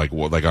shopping mall, like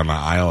on the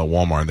aisle at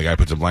Walmart, and the guy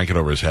puts a blanket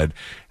over his head,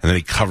 and then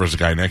he covers the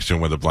guy next to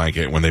him with a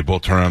blanket. When they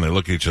both turn around, they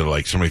look at each other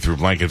like somebody threw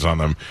blankets on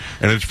them,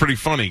 and it's pretty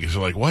funny because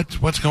they're like,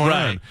 what's going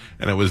on?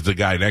 And it was the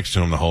guy next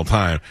to him the whole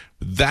time.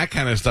 That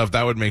kind of stuff,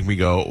 that would make me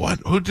go, what?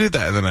 Who did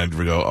that? And then I'd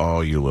go,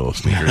 oh, you little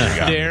sneakers.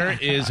 There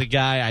is a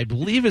guy, I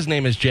believe his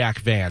name is Jack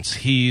Vance.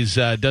 He's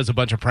does a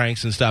bunch of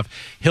pranks and stuff.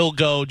 He'll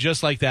go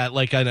just like that,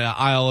 like on an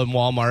aisle in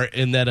Walmart,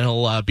 and then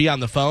he'll be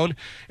on the phone,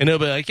 and he'll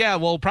be like, yeah,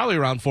 well, probably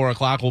around 4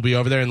 o'clock we'll be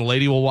over there, and the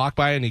lady will walk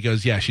by, and he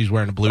goes, yeah, she's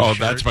wearing a blue shirt. Oh,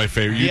 that's my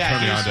favorite. You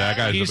turn me on to that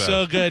guy. He's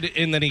so good.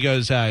 And then he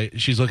goes,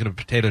 she's looking at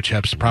potato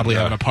chips, probably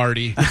having a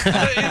party.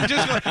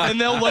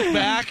 And they'll look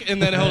back, and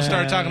then he'll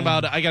start talking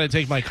about, I got to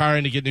take my car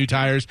in to get new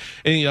tires,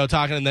 and,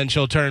 talking, and then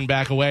she'll turn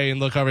back away and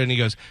look over, and he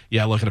goes,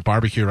 yeah, looking at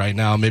barbecue right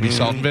now, maybe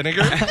salt and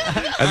vinegar.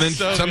 And then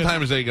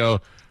sometimes they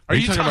go, are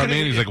you talking about me?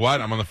 And he's like,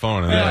 what? I'm on the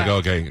phone. And they're like,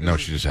 okay. No,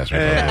 she just asked me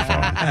if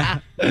I'm on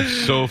the phone.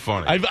 It's so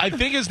funny. I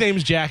think his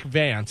name's Jack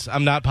Vance.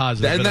 I'm not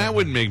positive. And that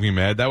wouldn't make me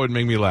mad. That would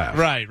make me laugh.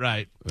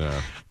 Right.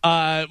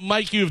 Yeah.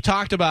 Mike, you've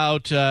talked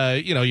about,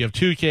 you have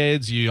 2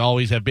 kids. You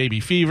always have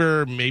baby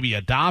fever, maybe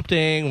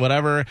adopting,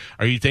 whatever.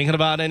 Are you thinking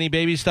about any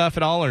baby stuff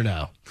at all or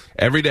no?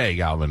 Every day,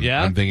 Galvin.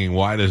 Yeah? I'm thinking,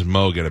 why does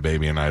Mo get a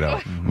baby and I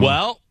don't?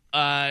 Well,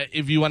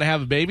 if you want to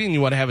have a baby and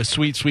you want to have a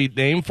sweet, sweet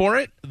name for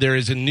it, there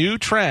is a new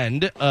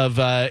trend of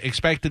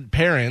expected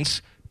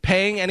parents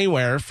paying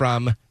anywhere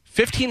from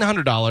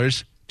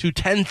 $1,500 to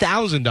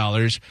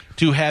 $10,000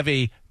 to have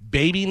a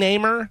baby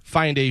namer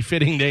find a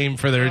fitting name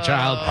for their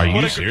child. Are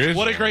you serious?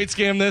 What a great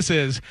scam this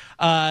is.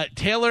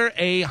 Taylor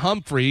A.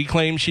 Humphrey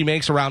claims she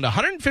makes around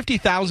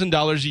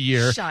 $150,000 a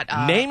year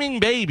naming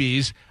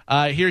babies.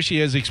 Here she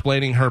is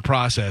explaining her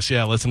process.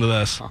 Yeah, listen to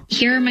this.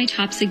 Here are my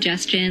top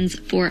suggestions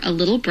for a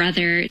little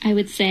brother. I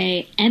would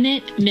say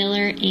Emmett,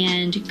 Miller,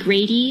 and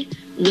Grady,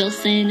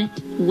 Wilson,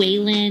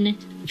 Waylon,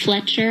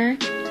 Fletcher,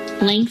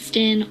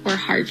 Langston, or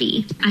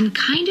Harvey. I'm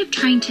kind of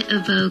trying to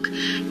evoke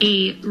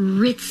a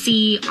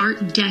ritzy Art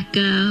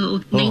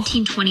Deco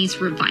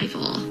 1920s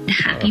revival.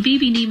 Happy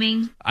baby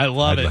naming. I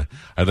love it.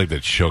 I'd like to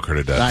choke her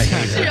to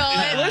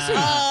death. Listen,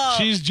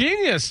 she's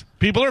genius.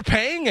 People are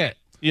paying it.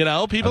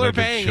 People are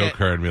paying choke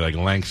her and be like,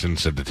 Langston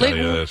said to tell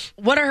you this.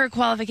 What are her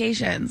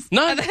qualifications?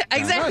 None.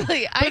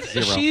 Exactly. But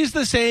she's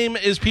the same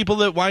as people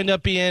that wind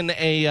up being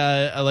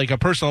a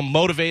personal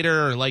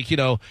motivator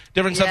or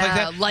different stuff like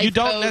that. Life you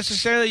don't coach.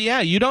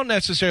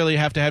 necessarily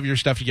have to have your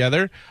stuff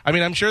together. I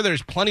mean, I'm sure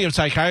there's plenty of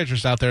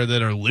psychiatrists out there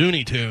that are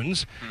Looney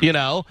Tunes,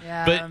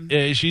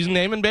 but she's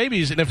naming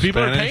babies, and if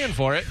people are paying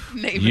for it,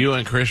 you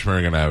and Krishna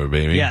are going to have a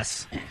baby.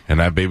 Yes. And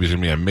that baby's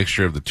going to be a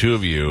mixture of the two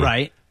of you.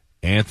 Right.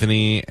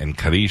 Anthony and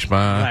Karishma.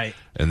 Right.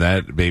 And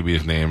that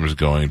baby's name is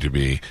going to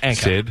be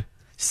Anka.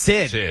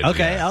 Sid.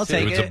 Okay, yeah. I'll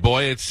take it. If it's a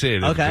boy, it's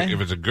Sid. Okay.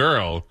 If it's a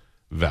girl,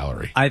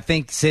 Valerie. I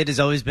think Sid has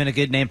always been a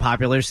good name,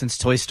 popular since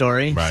Toy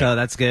Story, so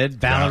that's good.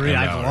 Valerie,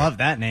 I love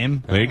that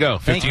name. There you go.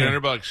 Thank you.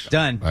 $1,500.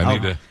 Done.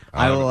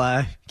 I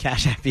will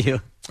cash app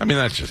you. I mean,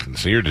 that's just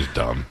so you're just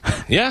dumb.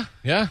 Yeah.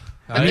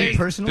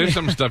 Personally, there's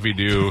some stuff you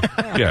do.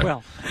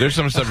 Yeah, there's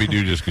some stuff you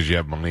do just because you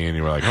have money and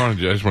you're like, oh, I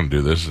just want to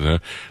do this.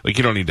 Like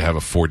you don't need to have a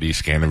 4D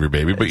scan of your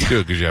baby, but you do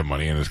it because you have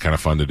money and it's kind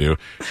of fun to do.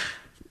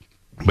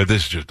 But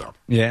this is just dumb.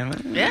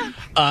 Yeah.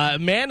 A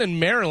man in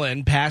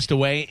Maryland passed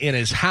away in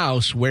his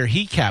house where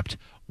he kept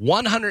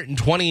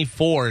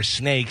 124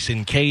 snakes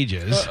in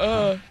cages.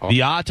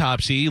 The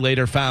autopsy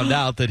later found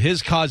out that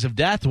his cause of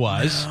death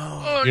was,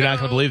 you're not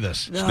going to believe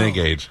this. Snake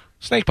AIDS.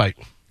 Snake bite.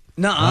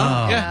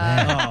 Nuh-uh.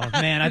 Yeah.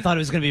 Oh, man, I thought it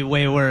was going to be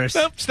way worse.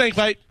 Nope, snake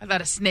bite. I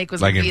thought a snake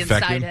was Like going to be inside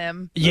infected?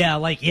 him. Yeah,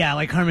 like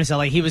Herman said,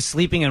 like he was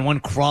sleeping and one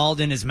crawled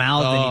in his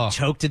mouth and he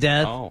choked to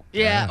death. Oh.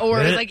 Yeah,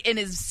 or it was like in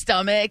his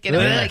stomach and it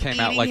was like Came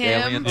eating out like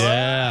him. aliens.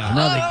 Yeah.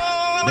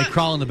 No, they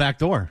crawl in the back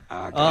door.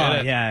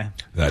 Yeah.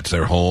 That's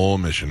their whole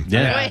mission.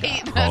 Yeah.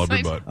 Wait, Crawl that's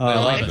up your my butt.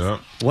 love it. Yeah.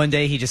 One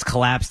day he just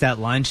collapsed at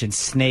lunch and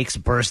snakes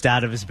burst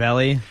out of his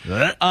belly.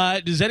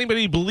 Does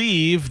anybody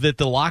believe that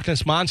the Loch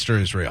Ness Monster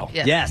is real?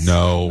 Yes. Yes.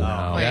 No.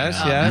 Yes.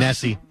 Oh. Yes.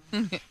 Nessie.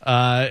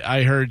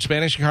 I heard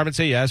Spanish and Carmen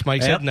say yes.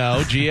 Mike said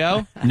no.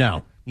 Gio?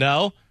 No.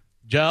 No.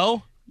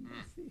 Joe?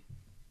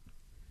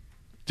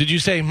 Did you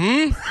say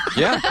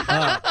Yeah.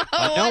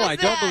 No, I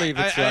don't believe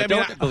it. I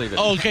don't believe it.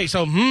 Okay,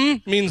 so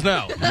means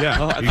no.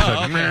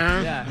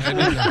 Yeah.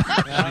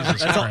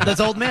 That's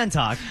old man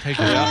talk.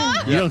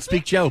 You don't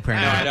speak Joe,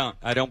 apparently. No,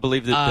 I don't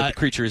believe that the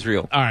creature is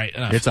real. All right,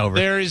 enough. It's over.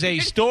 There is a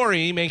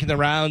story making the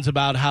rounds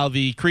about how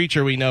the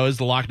creature we know as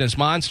the Loch Ness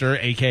Monster,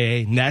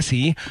 a.k.a.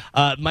 Nessie,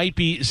 might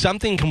be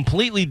something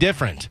completely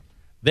different.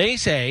 They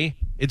say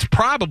it's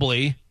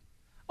probably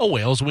a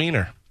whale's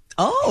wiener.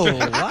 Oh,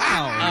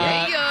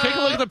 wow. Take a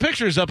look at the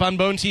pictures up on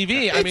Bone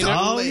TV. I mean,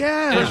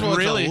 There's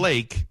really a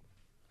lake.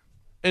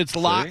 It's a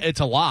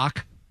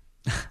lock.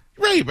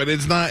 Right, but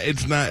it's not.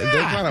 It's not.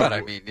 But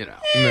I mean, No.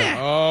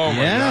 Oh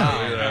my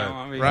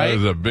God! Right? That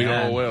is a big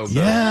old whale.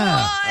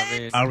 Yeah. I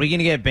mean, Are we going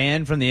to get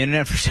banned from the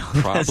internet for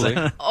showing probably.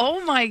 this?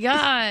 Oh my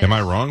god! Am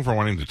I wrong for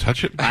wanting to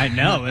touch it? I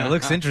know. It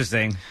looks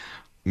interesting.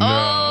 No.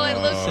 Oh,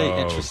 it looks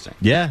Interesting.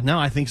 Yeah, no,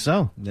 I think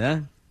so.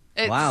 Yeah.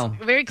 it's Wow.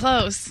 very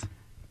close.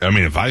 I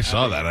mean, if I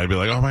saw that, I'd be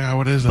like, "Oh my God,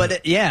 what is that?"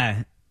 But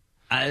yeah,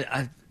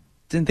 I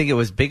didn't think it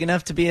was big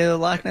enough to be a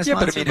Loch Ness Yeah,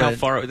 monster. but I mean, how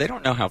far? They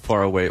don't know how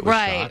far away it was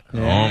Right.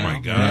 shot. Oh my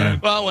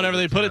God! Well, whenever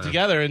they put it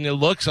together and it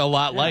looks a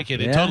lot like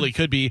it, it totally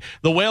could be.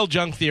 The whale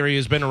junk theory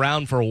has been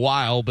around for a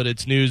while, but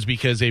it's news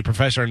because a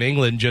professor in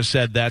England just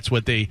said that's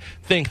what they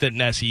think that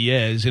Nessie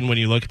is. And when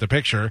you look at the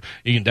picture,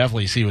 you can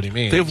definitely see what he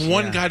means. They have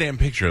one goddamn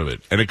picture of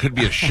it, and it could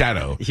be a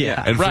shadow.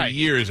 Yeah. And for Right.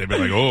 years, they've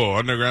been like, "Oh,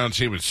 underground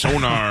sea with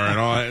sonar and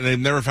all," that, and they've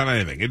never found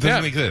anything. It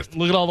doesn't exist.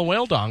 Look at all the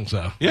whale dongs,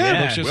 though. Yeah,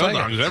 It looks just whale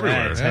like dongs it.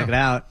 everywhere. Yeah, check it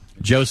out.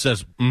 Joe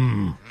says,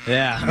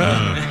 Yeah.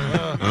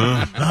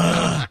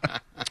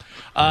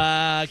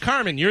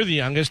 Carmen, you're the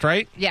youngest,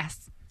 right?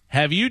 Yes.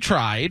 Have you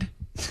tried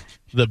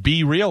the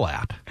Be Real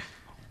app?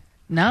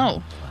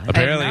 No.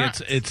 Apparently, I have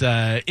not. it's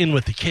in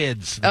with the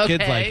kids. The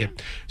kids Okay. like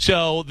it.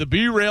 So the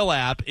Be Real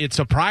app, it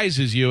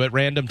surprises you at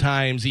random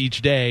times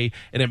each day,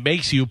 and it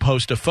makes you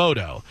post a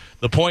photo.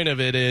 The point of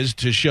it is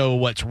to show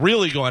what's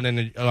really going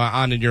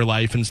on in your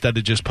life instead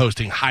of just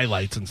posting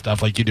highlights and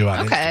stuff like you do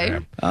on Okay.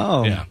 Instagram.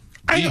 Oh. Yeah.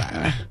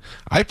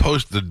 I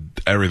post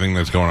everything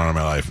that's going on in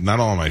my life. Not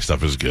all of my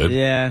stuff is good.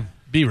 Yeah.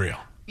 Be real.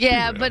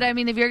 Yeah, but I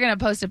mean, if you're going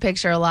to post a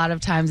picture, a lot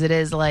of times it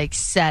is like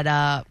set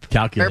up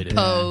Calculated. or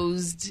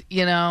posed,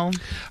 you know?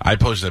 I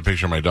posted a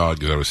picture of my dog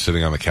because I was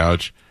sitting on the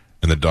couch,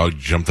 and the dog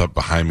jumped up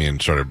behind me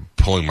and started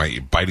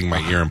biting my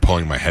ear and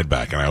pulling my head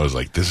back. And I was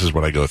like, "This is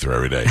what I go through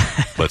every day.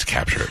 Let's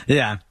capture it."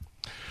 Yeah.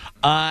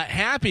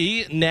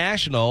 Happy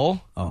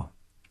National. Oh.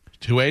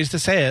 2 ways to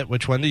say it.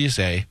 Which one do you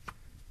say?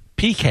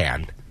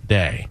 Pecan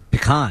Day.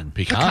 Pecan.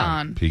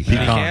 Pecan.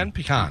 Pecan.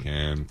 Pecan.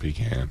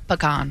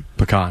 Pecan.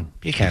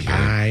 Pecan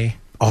pie.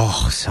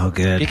 Oh, so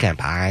good. Pecan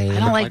pie. I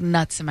don't like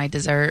nuts in my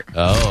dessert.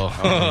 Oh.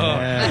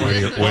 Where do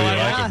you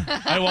like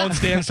 'em? I won't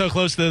stand so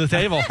close to the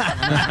table.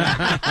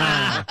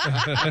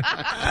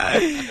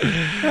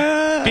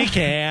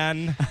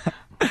 Pecan.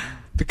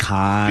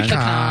 Pecan.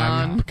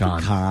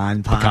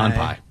 Pecan. Pecan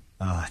pie.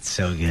 Oh, it's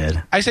so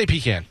good. I say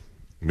pecan.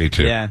 Me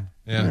too. Yeah.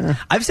 Yeah.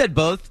 I've said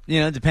both,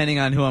 depending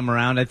on who I'm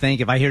around. I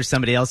think if I hear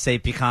somebody else say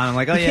pecan, I'm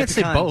like, oh, you yeah, can't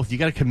say pecan. both. You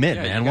got to commit,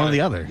 Yeah, man. you One or gotta-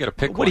 the other. You got to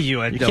pick What one. are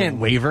you? You can't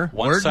waver.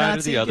 One Word side or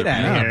Nazi? the other. Get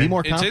outta Yeah, here. be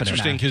more It's confident.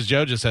 interesting now. because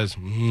Joe just says,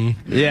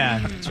 Yeah.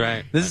 That's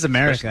right. This is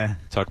America.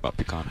 Talk about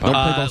pecan Don't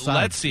pie. play both sides.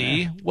 let's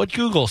see what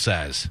Google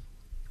says.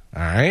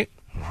 All right.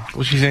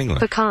 Well, she's English.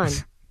 Pecan.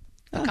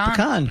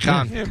 Pecan.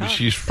 Pecan. Yeah, but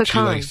she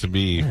Pecan. likes to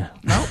be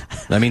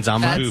That means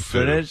I'm That's- right.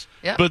 foo-foo.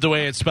 Yep. But the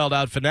way it's spelled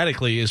out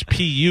phonetically is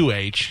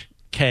Puhkaan.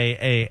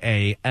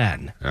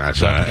 That's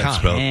So right. pecan. It's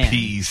spelled Man.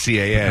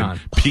 Pecan.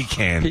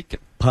 Pecan.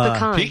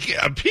 Pecan.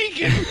 Pecan.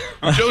 Pecan.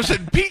 Joe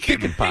said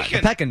pecan. pie.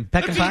 Pecan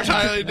That's pie.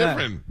 entirely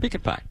different.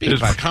 Pecan pie. There's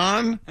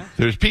pecan,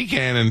 there's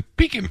pecan, and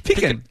pecan.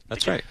 Pecan.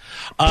 That's right.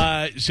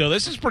 So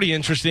this is pretty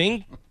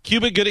interesting.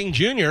 Cuba Gooding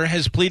Jr.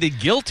 has pleaded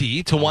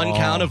guilty to one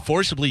count of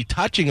forcibly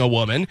touching a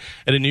woman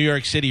at a New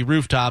York City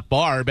rooftop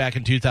bar back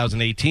in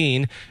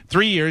 2018,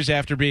 3 years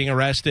after being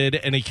arrested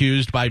and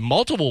accused by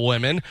multiple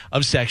women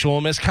of sexual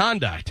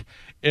misconduct.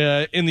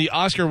 In the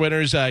Oscar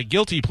winner's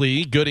guilty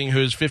plea, Gooding,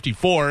 who is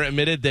 54,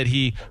 admitted that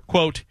he,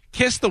 quote,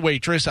 kissed the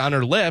waitress on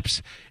her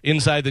lips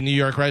inside the New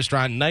York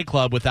restaurant and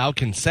nightclub without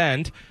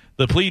consent.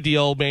 The plea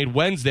deal made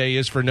Wednesday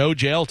is for no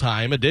jail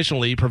time.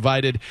 Additionally,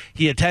 provided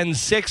he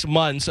attends 6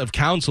 months of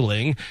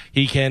counseling,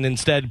 he can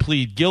instead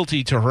plead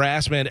guilty to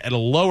harassment at a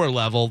lower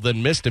level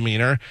than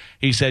misdemeanor.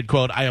 He said,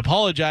 quote, I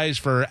apologize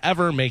for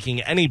ever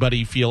making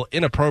anybody feel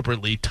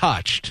inappropriately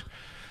touched.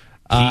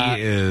 He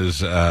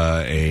is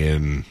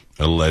an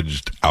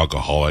alleged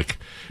alcoholic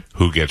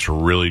who gets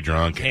really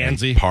drunk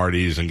Handsy. and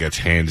parties and gets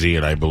handsy,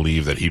 and I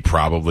believe that he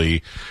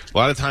probably, a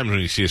lot of times when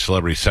you see a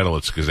celebrity settle,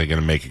 it's because they're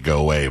going to make it go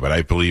away, but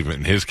I believe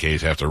in his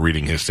case, after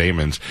reading his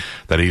statements,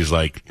 that he's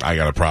like, I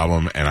got a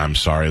problem, and I'm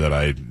sorry that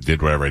I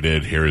did whatever I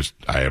did.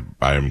 I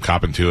am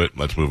copping to it,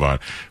 let's move on,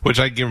 which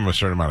I give him a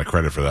certain amount of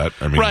credit for that.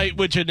 I mean, Right,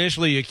 which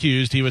initially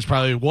accused, he was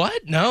probably,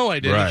 what? No, I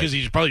didn't, Right. because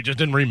he probably just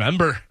didn't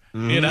remember.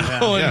 You know,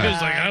 and he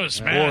was like, I was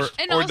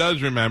smashed. Or does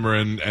remember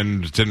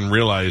and didn't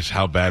realize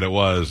how bad it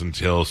was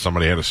until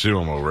somebody had to sue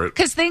him over it.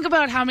 Because think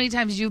about how many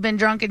times you've been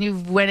drunk and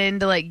you've went in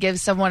to like give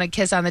someone a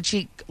kiss on the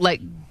cheek,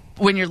 like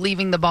when you're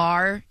leaving the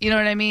bar. You know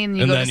what I mean?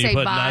 You and go then to you say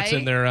put bye. nuts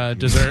in their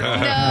dessert.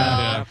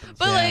 No,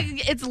 but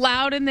like it's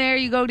loud in there.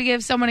 You go to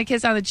give someone a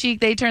kiss on the cheek,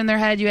 they turn their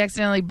head, you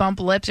accidentally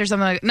bump lips or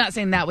something. Not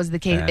saying that was the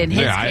case in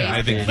his case.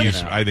 I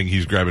think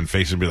he's grabbing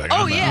face and be like,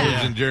 I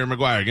was Jerry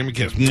Maguire, give me a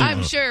kiss.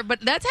 I'm sure, but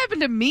that's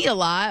happened to me a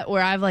lot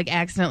where I've like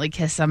accidentally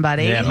kissed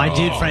somebody. Yeah, my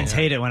dude friends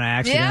hate it when I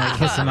accidentally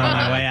kiss them on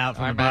my way out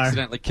from the bar. I'm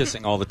accidentally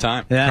kissing all the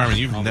time. Yeah. Carmen,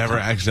 you've never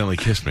accidentally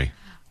kissed me.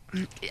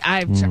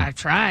 I've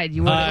tried.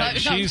 You would.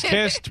 She's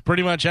kissed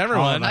pretty much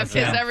everyone. I've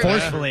kissed everyone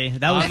Forcefully.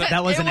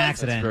 That was an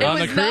accident. On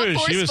the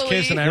cruise, she was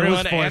kissing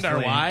everyone and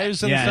our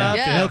wives and stuff.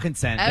 Yeah. No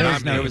consent. There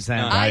was no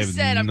consent. I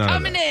said I'm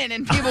coming in,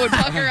 and people would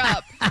pucker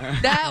up.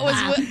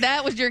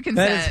 That was your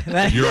consent.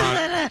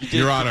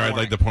 Your Honor, I'd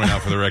like to point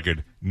out for the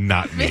record,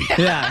 not me.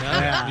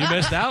 Yeah. You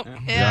missed out?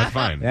 Yeah, that's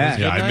fine.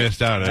 Yeah. I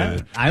missed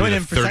out. I went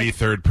in the for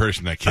 33rd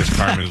person that kissed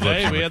Carmen's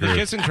lips. Hey, we had the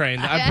kissing train.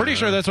 I'm pretty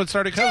sure that's what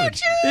started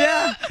COVID.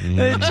 Yeah.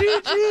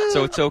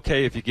 So it's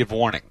okay if you give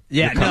warning.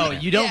 Yeah, no,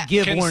 you don't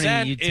give Consent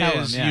warning. You tell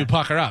them. is Yeah. you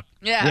pucker up.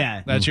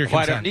 Yeah. That's your Well,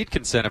 I consent. don't need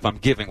consent if I'm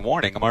giving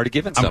warning. I'm already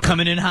giving something. I'm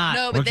coming in hot.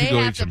 No, Why but don't you they go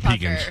have eat to some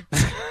pucker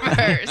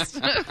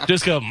first.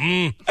 Just go,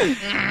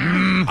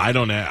 I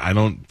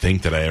don't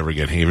think that I ever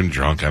get even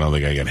drunk. I don't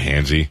think I get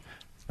handsy.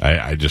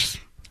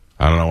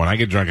 I don't know. When I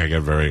get drunk, I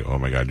get very, oh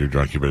my God, you're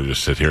drunk. You better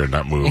just sit here and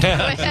not move.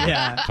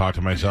 Talk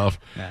to myself.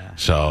 Yeah.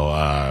 So,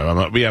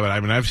 but I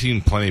mean, I've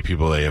seen plenty of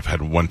people, they have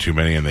had one too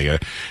many, and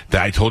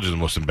I told you the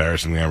most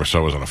embarrassing thing I ever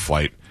saw was on a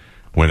flight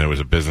when there was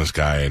a business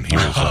guy, and he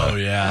was,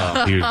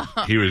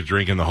 he was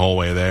drinking the whole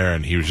way there,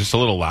 and he was just a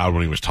little loud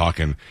when he was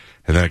talking,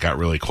 and then it got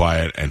really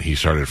quiet, and he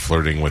started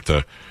flirting with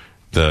the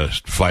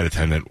flight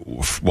attendant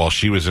while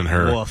she was in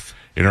her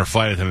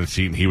flight attendant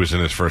seat, and he was in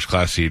his first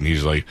class seat, and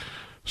he's like,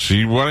 so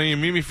why don't you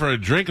meet me for a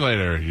drink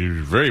later?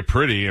 You're very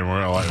pretty, and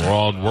we're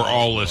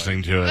all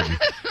listening to it. And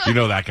you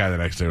know that guy the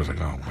next day was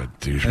like, oh, what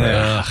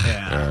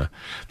douchebag.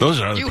 Those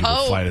are other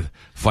people,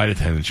 flight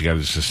attendants. You got to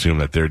just assume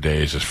that their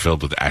day is just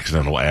filled with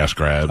accidental ass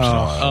grabs.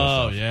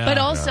 But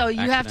also,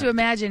 you have to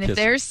imagine if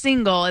they're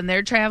single and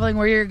they're traveling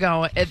where you're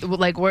going,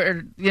 like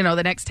where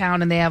the next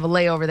town, and they have a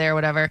layover there or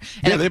whatever.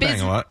 And they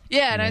bang a lot.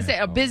 Yeah, and I say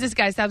a business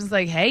guy stops and is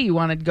like, hey, you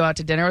want to go out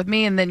to dinner with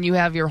me? And then you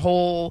have your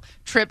whole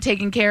trip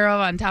taken care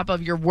of on top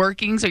of your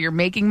working, so you're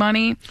making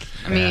money.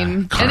 I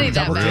mean, it ain't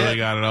that bad. Really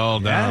got it all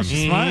down.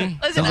 She's smart.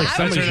 Listen, Like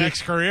that's her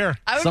next career.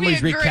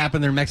 Somebody's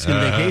recapping their Mexican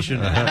vacation.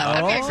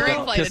 I would be a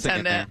great flight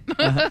attendant.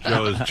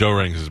 Joe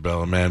rings his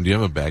bell. Ma'am, do you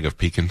have a bag of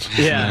pecans?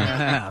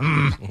 Yeah.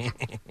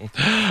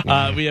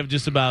 We have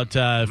just about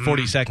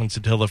 40 seconds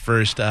until the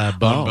first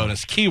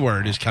bonus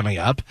keyword is coming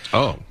up.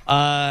 Oh.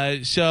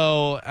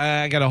 So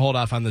I got to hold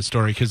off on this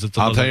story because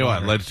it's I'll tell you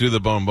what. Let's do the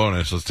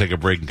bonus. Let's take a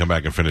break and come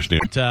back and finish news.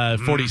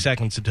 40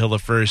 seconds until the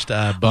first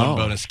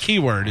bonus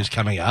keyword is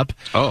coming up.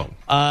 Oh.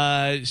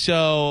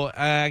 So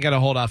I got to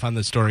hold off on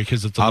this story because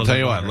it's I'll tell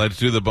you what. Let's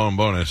do the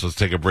bonus. Let's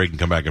take a break and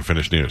come back and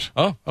finish news.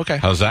 Oh, okay.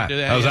 How's that?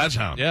 How's that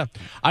sound? Yeah.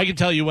 I can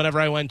tell you whenever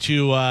I went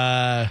to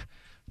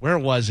where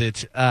was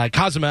it?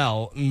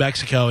 Cozumel,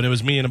 Mexico, and it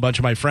was me and a bunch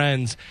of my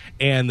friends,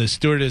 and the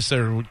stewardess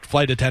or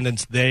flight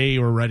attendants, they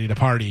were ready to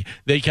party.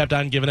 They kept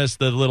on giving us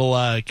the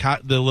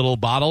little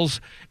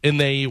bottles, and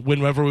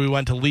whenever we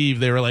went to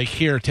leave, they were like,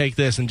 here, take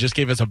this, and just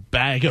gave us a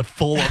bag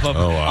full of them.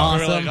 Oh, wow. Awesome.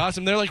 We were like,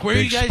 awesome. They're like, where are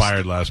you guys?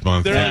 Expired last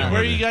month. They're like,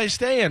 where are you guys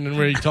staying? And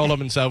we told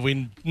them and stuff.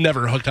 We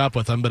never hooked up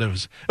with them, but it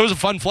was a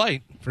fun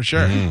flight, for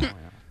sure.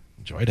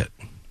 Enjoyed it.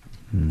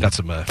 Got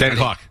some 10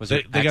 o'clock.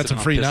 They got some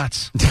free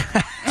nuts.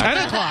 10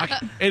 o'clock,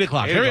 8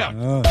 o'clock. Here we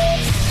go.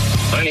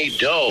 I need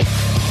dough.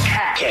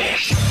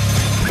 Cash.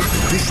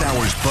 This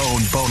hour's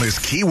bonus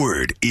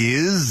keyword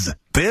is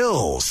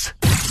bills.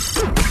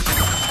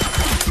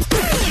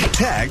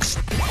 Text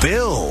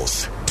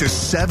bills to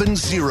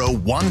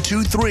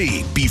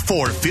 70123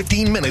 before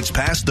 15 minutes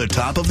past the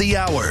top of the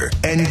hour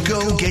and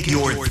go get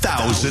your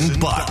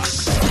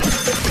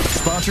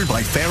 $1,000. Sponsored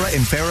by Farah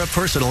and Farah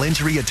Personal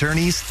Injury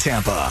Attorneys,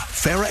 Tampa.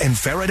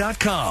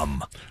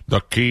 FarahandFarah.com.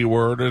 The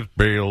keyword is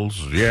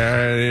bills.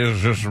 Yeah, it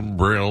is just some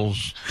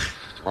bills.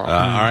 All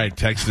right,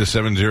 text to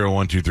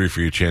 70123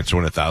 for your chance to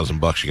win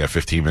 $1,000. You got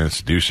 15 minutes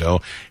to do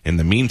so. In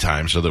the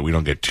meantime, so that we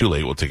don't get too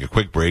late, we'll take a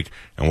quick break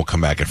and we'll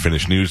come back and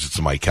finish news. It's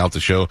the Mike Calta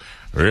Show.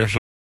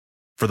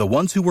 For the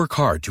ones who work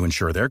hard to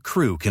ensure their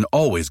crew can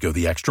always go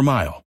the extra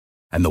mile,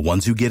 and the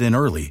ones who get in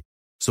early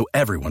so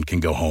everyone can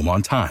go home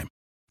on time,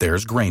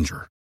 there's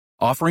Grainger,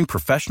 offering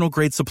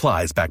professional-grade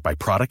supplies backed by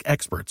product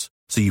experts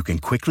so you can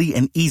quickly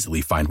and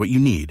easily find what you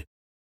need.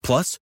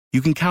 Plus,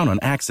 you can count on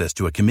access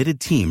to a committed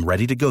team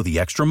ready to go the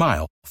extra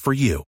mile for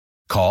you.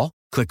 Call,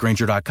 click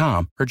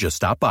Grainger.com, or just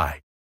stop by.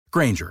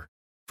 Grainger,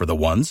 for the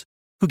ones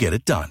who get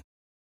it done.